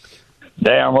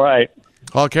 Damn right.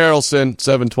 Hawk Harrelson,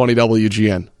 720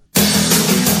 WGN.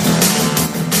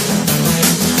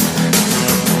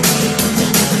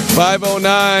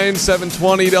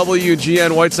 509-720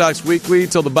 WGN White Sox Weekly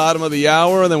till the bottom of the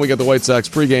hour, and then we got the White Sox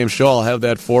pregame show. I'll have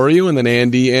that for you, and then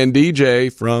Andy and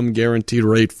DJ from Guaranteed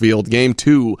Rate Field. Game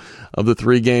 2 of the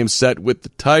 3-game set with the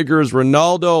Tigers.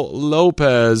 Ronaldo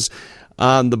Lopez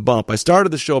on the bump. I started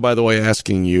the show, by the way,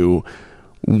 asking you,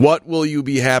 what will you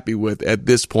be happy with at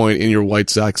this point in your White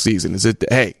Sox season? Is it,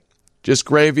 hey, just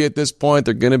gravy at this point?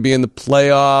 They're going to be in the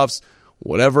playoffs.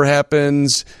 Whatever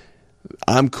happens,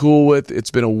 I'm cool with. It's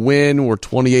been a win. We're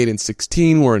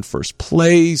 28-16. We're in first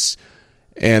place.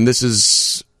 And this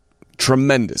is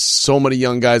tremendous. So many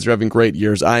young guys are having great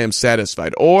years. I am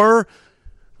satisfied. Or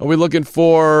are we looking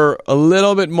for a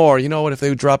little bit more? You know what? If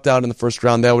they dropped out in the first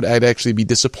round, I'd actually be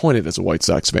disappointed as a White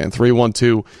Sox fan.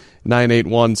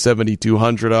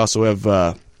 312-981-7200. I also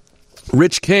have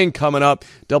Rich King coming up.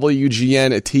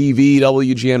 WGN TV,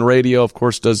 WGN Radio, of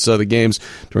course, does the games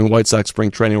during White Sox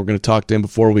spring training. We're going to talk to him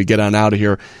before we get on out of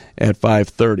here at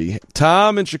 5:30.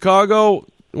 Tom in Chicago.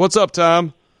 What's up,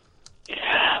 Tom?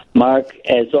 Mark,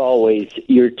 as always,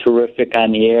 you're terrific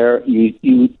on the air.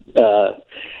 You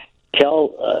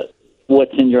tell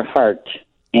what's in your heart,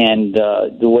 and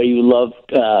the way you love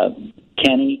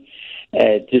Kenny.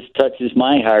 It just touches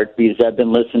my heart because I've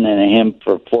been listening to him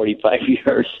for 45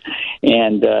 years,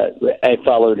 and I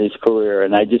followed his career.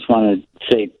 And I just want to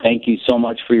say thank you so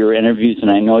much for your interviews, and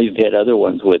I know you've had other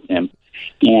ones with him.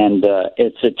 And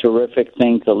it's a terrific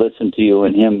thing to listen to you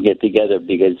and him get together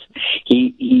because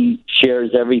he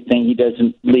shares everything. He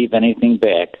doesn't leave anything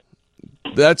back.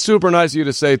 That's super nice of you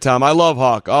to say, Tom. I love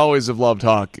Hawk. Always have loved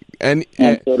Hawk. And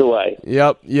so do I.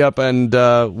 Yep. And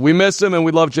we miss him, and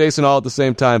we love Jason all at the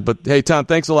same time. But, hey, Tom,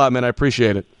 thanks a lot, man. I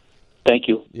appreciate it. Thank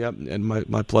you. Yep, and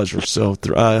my pleasure. So,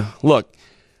 look,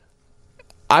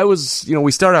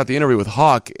 we started out the interview with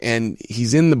Hawk, and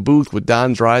he's in the booth with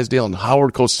Don Drysdale and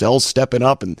Howard Cosell stepping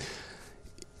up, and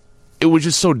it was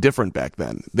just so different back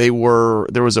then. There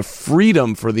was a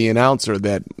freedom for the announcer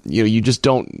that you just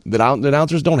don't. That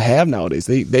announcers don't have nowadays.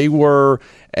 They were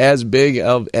as big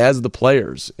as the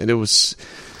players, and it was.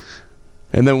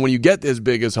 And then when you get as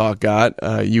big as Hawk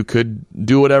got, you could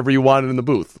do whatever you wanted in the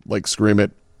booth, like scream at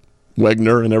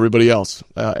Wegner and everybody else,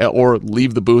 or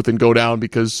leave the booth and go down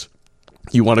because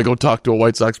you want to go talk to a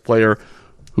White Sox player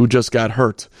who just got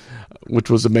hurt,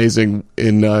 which was amazing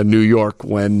in New York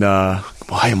when I'm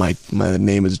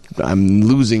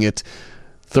losing it.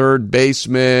 Third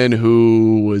baseman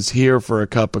who was here for a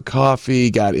cup of coffee,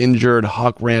 got injured.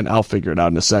 Hawk ran. I'll figure it out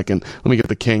in a second. Let me get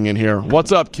the King in here.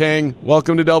 What's up, King?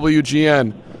 Welcome to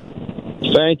WGN.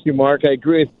 Thank you, Mark. I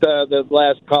agree with the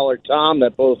last caller, Tom,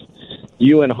 that both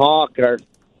you and Hawk are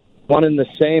one and the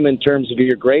same in terms of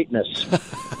your greatness.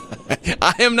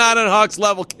 I am not on Hawk's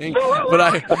level, King,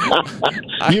 but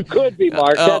you could be,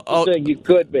 Mark. That's the thing. You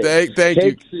could be. Thank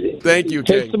you, King.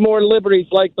 Take some more liberties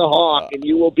like the Hawk, and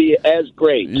you will be as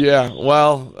great. Yeah,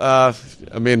 well,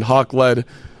 Hawk led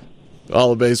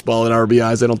all of baseball and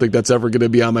RBIs. I don't think that's ever going to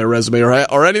be on my resume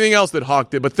or anything else that Hawk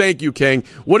did. But thank you, King.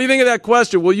 What do you think of that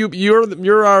question?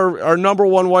 You're our number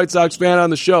one White Sox fan on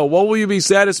the show. What will you be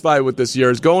satisfied with this year?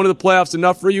 Is going to the playoffs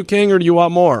enough for you, King, or do you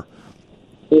want more?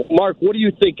 Mark, what do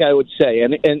you think I would say?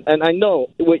 And I know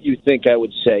what you think I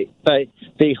would say.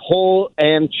 The whole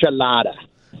enchilada.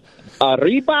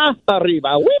 Arriba,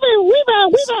 arriba,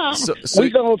 we're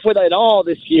going for that all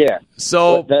this year.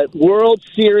 So the World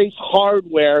Series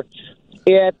hardware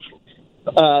at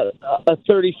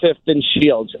 35th and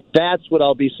Shields. That's what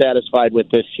I'll be satisfied with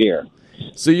this year.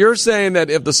 So you're saying that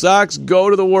if the Sox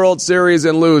go to the World Series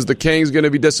and lose, the King's going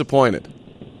to be disappointed?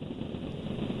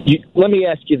 Let me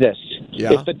ask you this.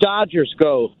 Yeah. If the Dodgers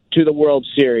go to the World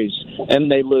Series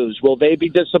and they lose, will they be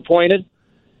disappointed?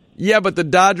 Yeah, but the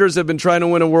Dodgers have been trying to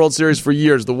win a World Series for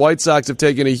years. The White Sox have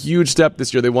taken a huge step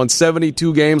this year. They won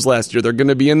 72 games last year. They're going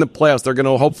to be in the playoffs. They're going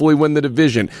to hopefully win the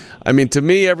division. I mean, to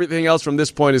me, everything else from this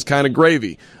point is kind of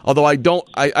gravy. Although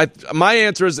my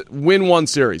answer is win one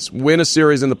series. Win a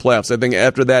series in the playoffs. I think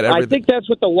after that, everything. I think that's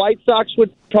what the White Sox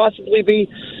would possibly be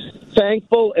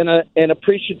thankful and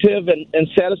appreciative and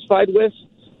satisfied with.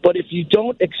 But if you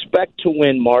don't expect to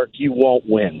win, Mark, you won't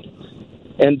win.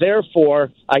 And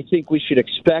therefore, I think we should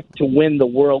expect to win the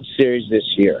World Series this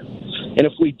year. And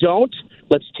if we don't,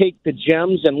 let's take the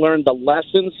gems and learn the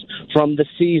lessons from the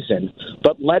season.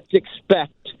 But let's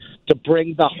expect to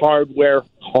bring the hardware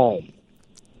home.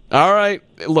 All right.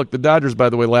 Look, the Dodgers, by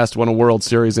the way, last won a World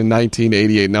Series in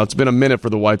 1988. Now, it's been a minute for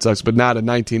the White Sox, but not a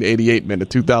 1988 minute.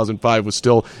 2005 was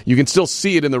still, you can still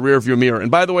see it in the rearview mirror.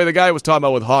 And by the way, the guy I was talking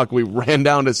about with Hawk, we ran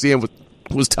down to see him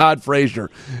was Todd Frazier,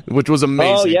 which was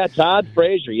amazing. Oh, yeah, Todd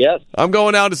Frazier, yes. I'm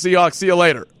going down to see Hawk. See you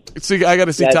later. I got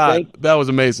to see Todd. That was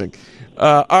amazing.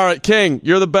 All right, King,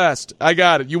 you're the best. I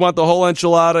got it. You want the whole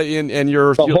enchilada in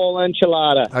your... The whole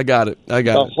enchilada. I got it.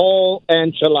 The whole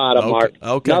enchilada, Mark.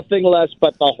 Okay. Nothing less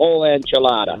but the whole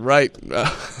enchilada. Right.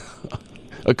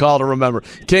 A call to remember.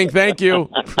 King, thank you.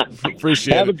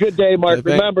 Appreciate it. Have a good day, Mark.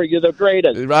 Remember, you're the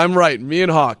greatest. I'm right. Me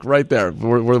and Hawk, right there.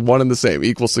 We're one and the same.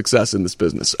 Equal success in this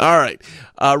business. All right.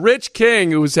 Rich King,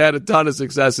 who's had a ton of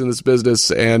success in this business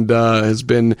and has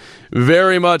been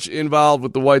very much involved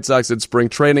with the White Sox in spring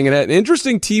training, and had an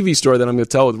interesting TV story that I'm going to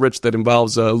tell with Rich that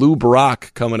involves Lou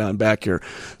Brock coming on back here.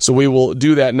 So we will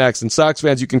do that next. And Sox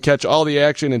fans, you can catch all the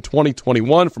action in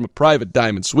 2021 from a private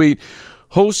Diamond Suite.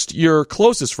 Host your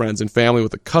closest friends and family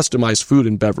with a customized food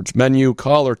and beverage menu.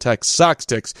 Call or text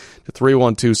SoxTix to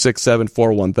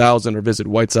 312-674-1000 or visit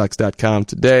whitesox.com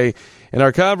today. And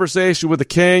our conversation with the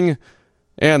King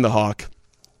and the Hawk,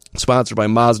 sponsored by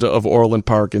Mazda of Orland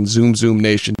Park and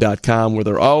ZoomZoomNation.com, where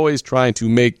they're always trying to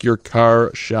make your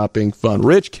car shopping fun.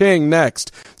 Rich King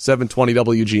next, 720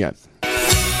 WGN.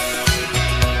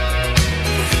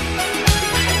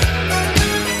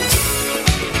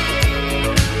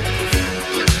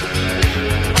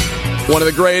 One of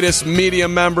the greatest media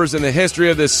members in the history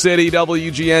of this city,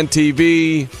 WGN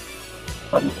TV,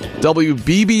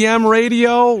 WBBM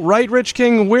Radio, right, Rich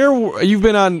King? Where you've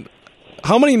been on?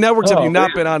 How many networks have you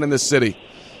not been on in this city?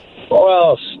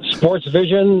 Well, Sports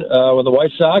Vision with the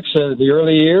White Sox in the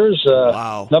early years.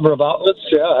 Wow. Number of outlets.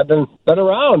 Yeah, I've been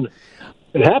around.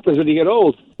 It happens when you get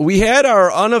old. We had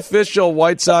our unofficial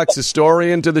White Sox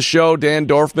historian to the show, Dan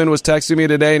Dorfman, was texting me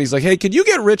today, and he's like, hey, could you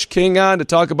get Rich King on to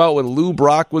talk about when Lou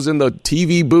Brock was in the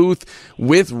TV booth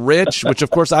with Rich, which,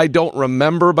 of course, I don't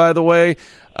remember, by the way.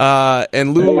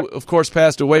 And Lou, of course,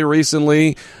 passed away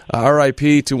recently,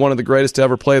 R.I.P. to one of the greatest to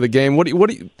ever play the game.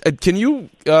 Can you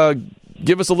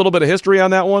give us a little bit of history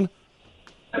on that one?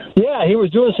 Yeah, he was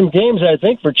doing some games, I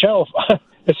think, for Channel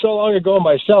it's so long ago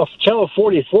myself, Channel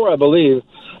 44, I believe,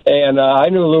 and I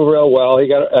knew Lou real well. He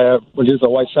got when he was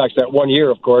the White Sox that 1 year,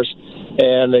 of course,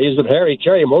 and he's with Harry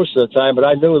Carey most of the time. But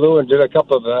I knew Lou and did a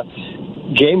couple of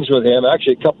games with him,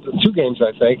 actually two games,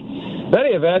 I think. In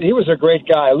any event, he was a great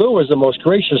guy. Lou was the most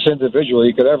gracious individual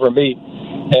you could ever meet,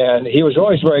 and he was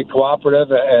always very cooperative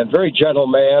and very gentle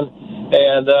man.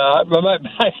 And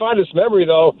my fondest memory,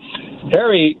 though,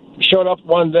 Harry showed up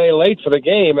one day late for the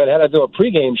game and had to do a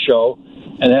pregame show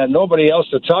and had nobody else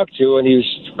to talk to, and he was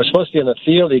supposed to be in the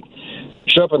field. He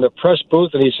showed up in the press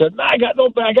booth, and he said, I got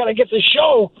to get the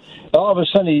show. All of a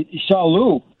sudden, he saw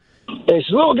Lou. And he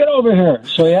said, Lou, get over here.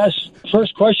 So he asked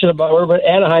first question about we're in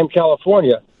Anaheim,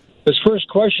 California. His first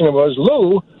question was,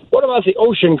 Lou, what about the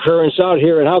ocean currents out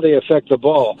here and how they affect the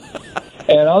ball?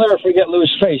 And I'll never forget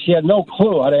Lou's face. He had no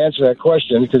clue how to answer that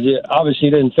question because he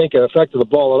obviously didn't think it affected the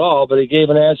ball at all, but he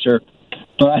gave an answer.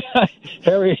 But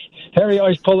Harry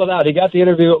always pulled it out. He got the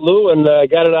interview with Lou and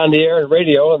got it on the air and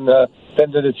radio and then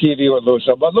did the TV with Lou.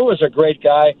 But Lou was a great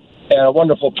guy. and a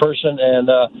wonderful person. And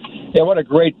what a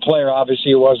great player,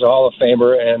 obviously, he was, a Hall of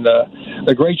Famer. And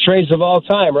the great trades of all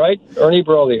time, right? Ernie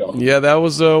Broglio. Yeah, that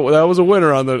was a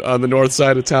winner on the north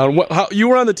side of town. You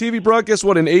were on the TV broadcast,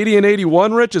 in 80 and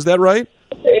 81, Rich? Is that right?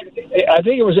 I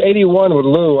think it was 81 with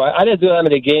Lou. I didn't do that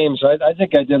many games. I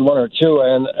think I did one or two,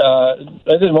 and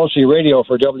I did mostly radio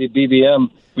for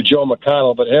WBBM with Joe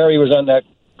McConnell. But Harry was on that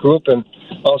group, and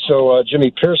also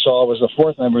Jimmy Pearsall was the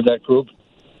fourth member of that group.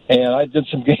 And I did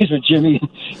some games with Jimmy,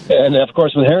 and of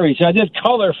course with Harry. So I did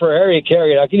color for Harry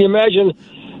Carey. Now, can you imagine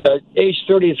age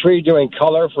 33 doing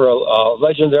color for a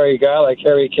legendary guy like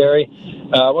Harry Carey?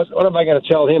 What am I going to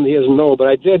tell him? He doesn't know, but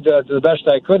I did the best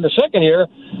I could. The second year,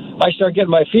 I started getting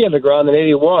my feet on the ground in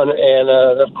 81, and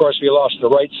of course we lost the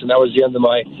rights, and that was the end of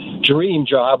my dream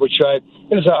job, which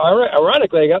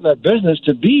ironically, I got in that business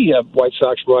to be a White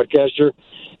Sox broadcaster,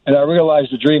 and I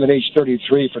realized the dream at age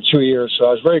 33 for 2 years, so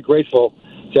I was very grateful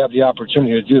to have the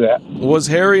opportunity to do that. Was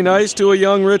Harry nice to a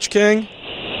young Rich King?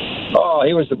 Oh,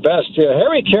 he was the best. Yeah,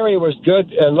 Harry Carey was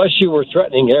good unless you were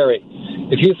threatening Harry.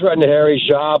 If you threatened Harry's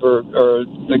job or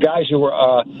the guys who were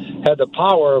had the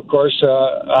power, of course,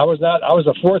 I was not. I was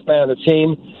the fourth man on the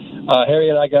team. Harry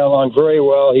and I got along very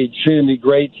well. He treated me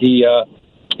great. He,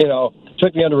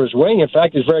 took me under his wing. In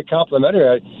fact, he's very complimentary.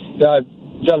 I've done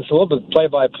a little bit of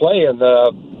play-by-play, and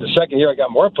the second year I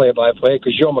got more play-by-play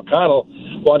because Joe McConnell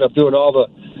wound up doing all the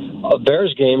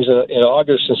Bears games in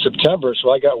August and September, so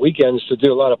I got weekends to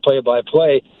do a lot of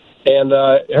play-by-play. And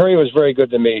Harry was very good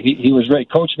to me. He was very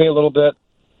coached me a little bit.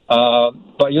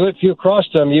 But if you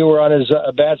crossed him, you were on his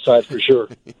bad side for sure.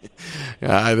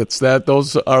 Yeah,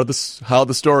 those are how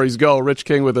the stories go. Rich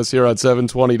King with us here on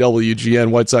 720 WGN.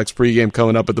 White Sox pregame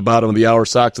coming up at the bottom of the hour.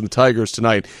 Sox and the Tigers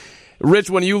tonight.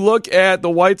 Rich, when you look at the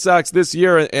White Sox this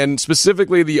year, and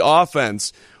specifically the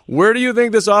offense, where do you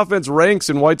think this offense ranks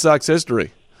in White Sox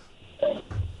history?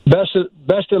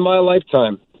 Best in my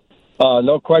lifetime.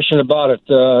 No question about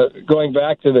it. Going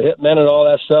back to the Hitmen and all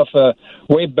that stuff,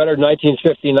 way better than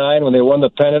 1959 when they won the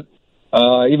pennant.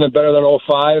 Even better than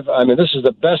 05. I mean, this is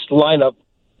the best lineup.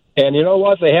 And you know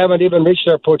what? They haven't even reached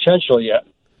their potential yet.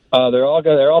 They're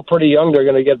all pretty young. They're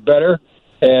going to get better.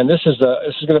 And this is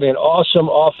going to be an awesome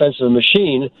offensive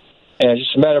machine. And it's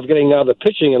just a matter of getting now the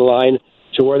pitching in line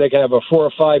to where they can have a 4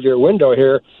 or 5 year window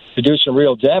here to do some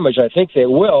real damage. I think they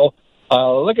will.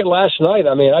 Look at last night.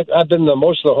 I mean, I've been to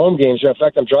most of the home games. In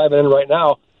fact, I'm driving in right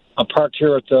now. I'm parked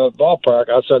here at the ballpark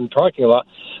outside in the parking lot.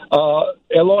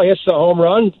 Eloy hits the home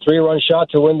run, 3-run shot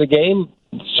to win the game.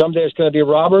 Someday it's going to be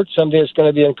Robert. Someday it's going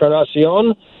to be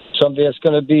Encarnacion. Someday it's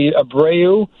going to be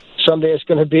Abreu. Someday it's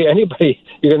going to be anybody.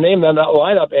 You can name them that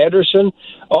lineup. Anderson.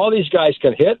 All these guys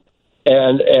can hit,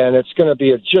 and it's going to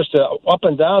be just up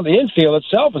and down. The infield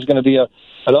itself is going to be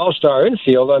an all-star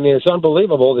infield. I mean, it's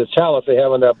unbelievable the talent they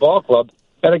have in that ball club.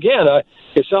 And again,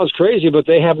 it sounds crazy, but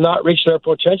they have not reached their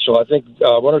potential. I think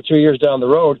 1 or 2 years down the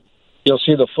road, you'll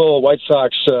see the full White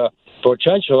Sox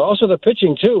potential. Also the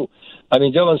pitching, too. I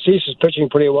mean, Dylan Cease is pitching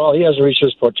pretty well. He hasn't reached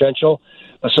his potential.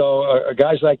 So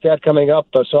guys like that coming up.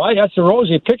 So that's a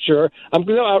rosy picture.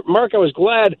 Mark, I was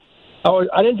glad.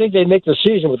 I didn't think they'd make the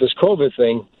season with this COVID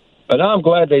thing, but now I'm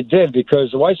glad they did because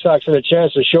the White Sox had a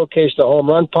chance to showcase the home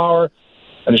run power.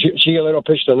 And Giolito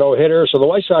pitched a no-hitter. So the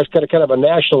White Sox got a kind of a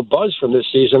national buzz from this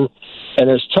season. And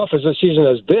as tough as this season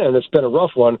has been, it's been a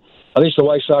rough one. At least the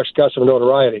White Sox got some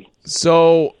notoriety.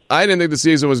 So I didn't think the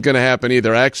season was going to happen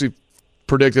either. I actually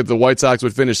predicted the White Sox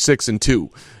would finish 6-2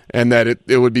 and that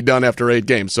it would be done after 8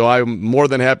 games. So I'm more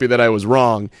than happy that I was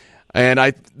wrong. And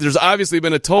there's obviously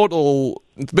been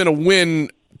it's been a win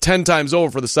 10 times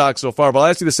over for the Sox so far. But I'll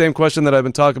ask you the same question that I've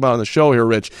been talking about on the show here,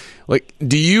 Rich.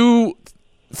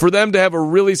 For them to have a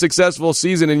really successful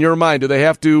season in your mind, do they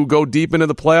have to go deep into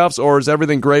the playoffs, or is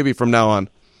everything gravy from now on?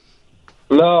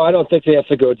 No, I don't think they have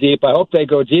to go deep. I hope they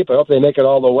go deep. I hope they make it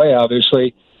all the way,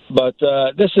 obviously. But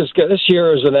this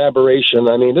year is an aberration.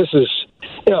 I mean, this is,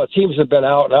 teams have been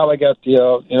out. Now I got,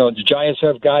 the Giants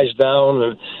have guys down,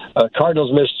 and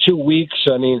Cardinals missed 2 weeks.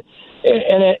 I mean,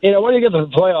 and when you get to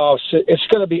the playoffs, it's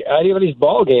going to be anybody's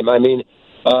ball game. I mean,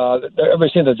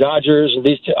 everybody's seen the Dodgers, and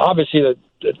obviously the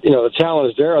talent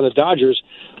is there on the Dodgers,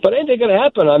 but anything can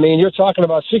happen. I mean, you're talking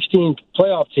about 16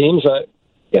 playoff teams.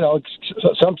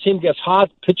 Some team gets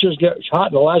hot, pitchers get hot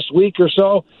in the last week or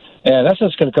so, and that's what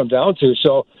it's going to come down to.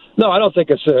 So, no, I don't think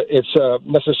it's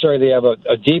necessary they have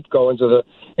a deep go into the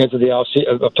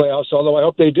playoffs. Although I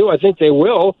hope they do. I think they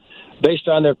will, based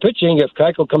on their pitching. If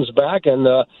Keuchel comes back and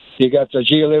you got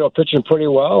Giolito pitching pretty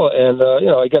well, and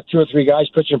you got 2 or 3 guys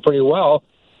pitching pretty well.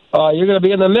 You're going to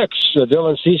be in the mix.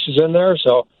 Dylan Cease is in there,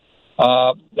 so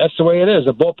that's the way it is.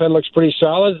 The bullpen looks pretty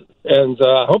solid, and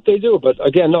I hope they do. But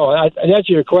again, no, I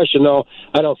answer your question, no,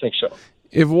 I don't think so.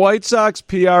 If White Sox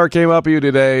PR came up to you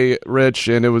today, Rich,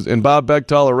 and Bob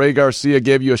Bechtel or Ray Garcia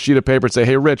gave you a sheet of paper and say,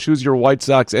 "Hey, Rich, who's your White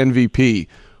Sox MVP?"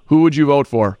 Who would you vote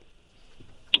for?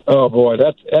 Oh boy,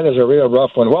 that is a real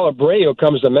rough one. Well, Abreu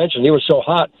comes to mention. He was so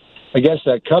hot against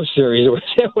that Cubs series.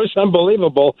 It was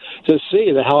unbelievable to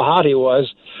see how hot he was.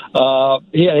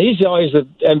 He's always the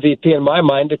MVP in my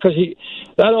mind because he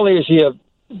not only is he a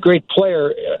great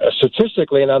player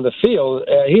statistically and on the field,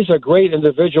 he's a great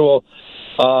individual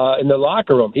in the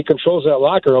locker room. He controls that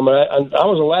locker room. And I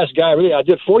was the last guy, really. I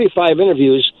did 45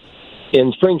 interviews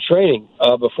in spring training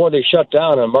before they shut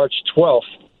down on March 12th.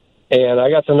 And I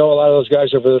got to know a lot of those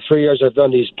guys over the 3 years I've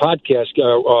done these webcast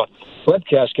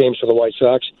games for the White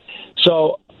Sox.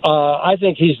 So I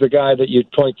think he's the guy that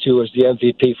you'd point to as the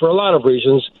MVP for a lot of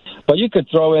reasons. But you could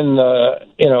throw in,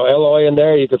 Eloy in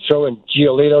there. You could throw in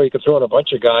Giolito. You could throw in a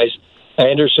bunch of guys.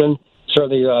 Anderson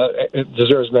certainly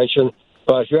deserves mention.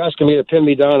 But if you're asking me to pin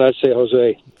me down, I'd say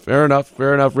Jose. Fair enough.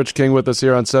 Rich King with us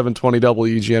here on 720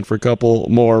 WEGN for a couple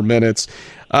more minutes.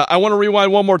 I want to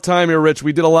rewind one more time here, Rich.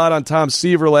 We did a lot on Tom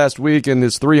Seaver last week and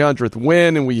his 300th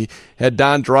win, and we had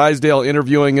Don Drysdale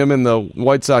interviewing him in the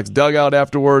White Sox dugout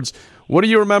afterwards. What do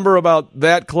you remember about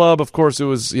that club? Of course, it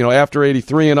was after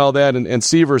 83 and all that, and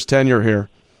Seaver's tenure here.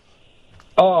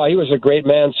 Oh, he was a great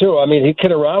man, too. I mean, he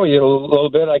kidded around with you a little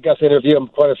bit. I got to interview him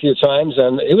quite a few times,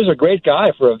 and he was a great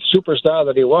guy for a superstar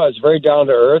that he was. Very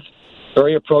down-to-earth,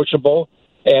 very approachable,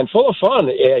 and full of fun.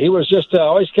 He was just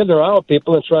always kidding around with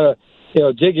people and trying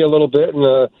to, dig you a little bit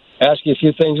and ask you a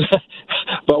few things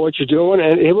about what you're doing.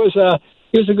 And he was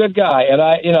a good guy. And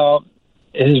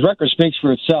his record speaks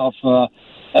for itself.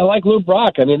 I like Lou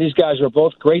Brock. I mean, these guys were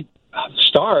both great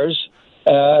stars.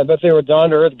 But they were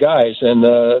down-to-earth guys, and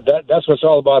that's what it's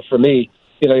all about for me.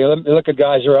 You look at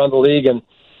guys around the league and,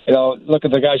 look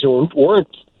at the guys who weren't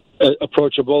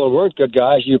approachable and weren't good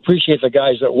guys. You appreciate the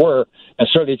guys that were, and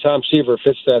certainly Tom Seaver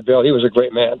fits that bill. He was a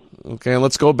great man. Okay,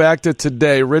 let's go back to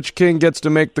today. Rich King gets to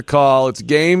make the call. It's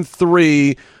Game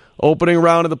 3, opening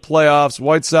round of the playoffs.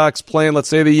 White Sox playing, let's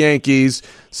say, the Yankees.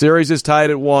 Series is tied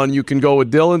at 1. You can go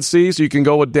with Dylan Cease or you can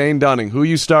go with Dane Dunning. Who are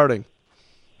you starting?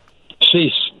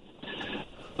 Cease.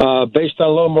 Based on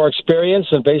a little more experience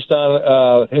and based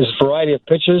on his variety of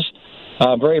pitches.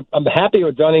 I'm happy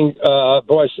with Dunning.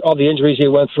 Boy, all the injuries he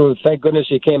went through, thank goodness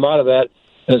he came out of that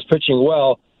and is pitching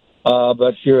well.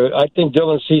 But I think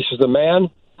Dylan Cease is the man.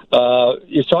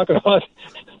 You're talking about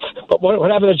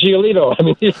what happened to Giolito? I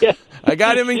mean, yeah. I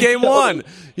got him in Game 1.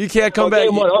 You can't come back.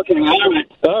 Game 1. Okay,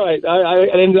 all right. I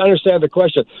didn't understand the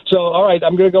question. So, all right,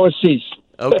 I'm going to go with Cease.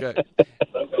 Okay.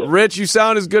 Rich, you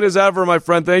sound as good as ever, my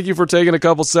friend. Thank you for taking a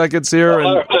couple seconds here,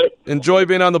 and enjoy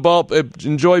being on the ball.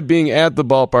 Enjoy being at the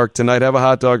ballpark tonight. Have a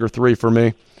hot dog or 3 for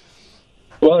me.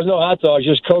 Well, there's no hot dogs,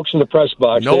 just Cokes in the press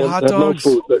box. No hot dogs?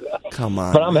 No food, Come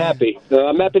on. But I'm happy.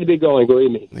 I'm happy to be going,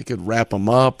 believe me. They could wrap them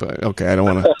up. Okay, I don't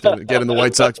want to get in the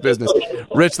White Sox business.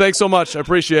 Rich, thanks so much. I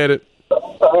appreciate it.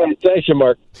 All right, thanks you,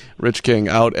 Mark. Rich King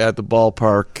out at the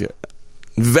ballpark.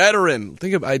 Veteran.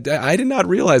 I did not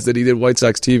realize that he did White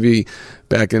Sox TV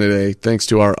back in the day. Thanks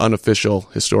to our unofficial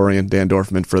historian, Dan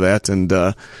Dorfman, for that. And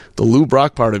the Lou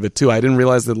Brock part of it, too. I didn't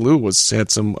realize that Lou had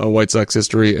some White Sox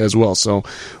history as well. So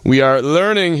we are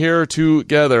learning here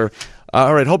together.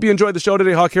 All right, hope you enjoyed the show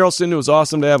today. Hawk Harrelson, it was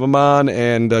awesome to have him on,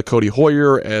 and Codi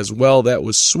Heuer as well. That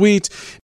was sweet.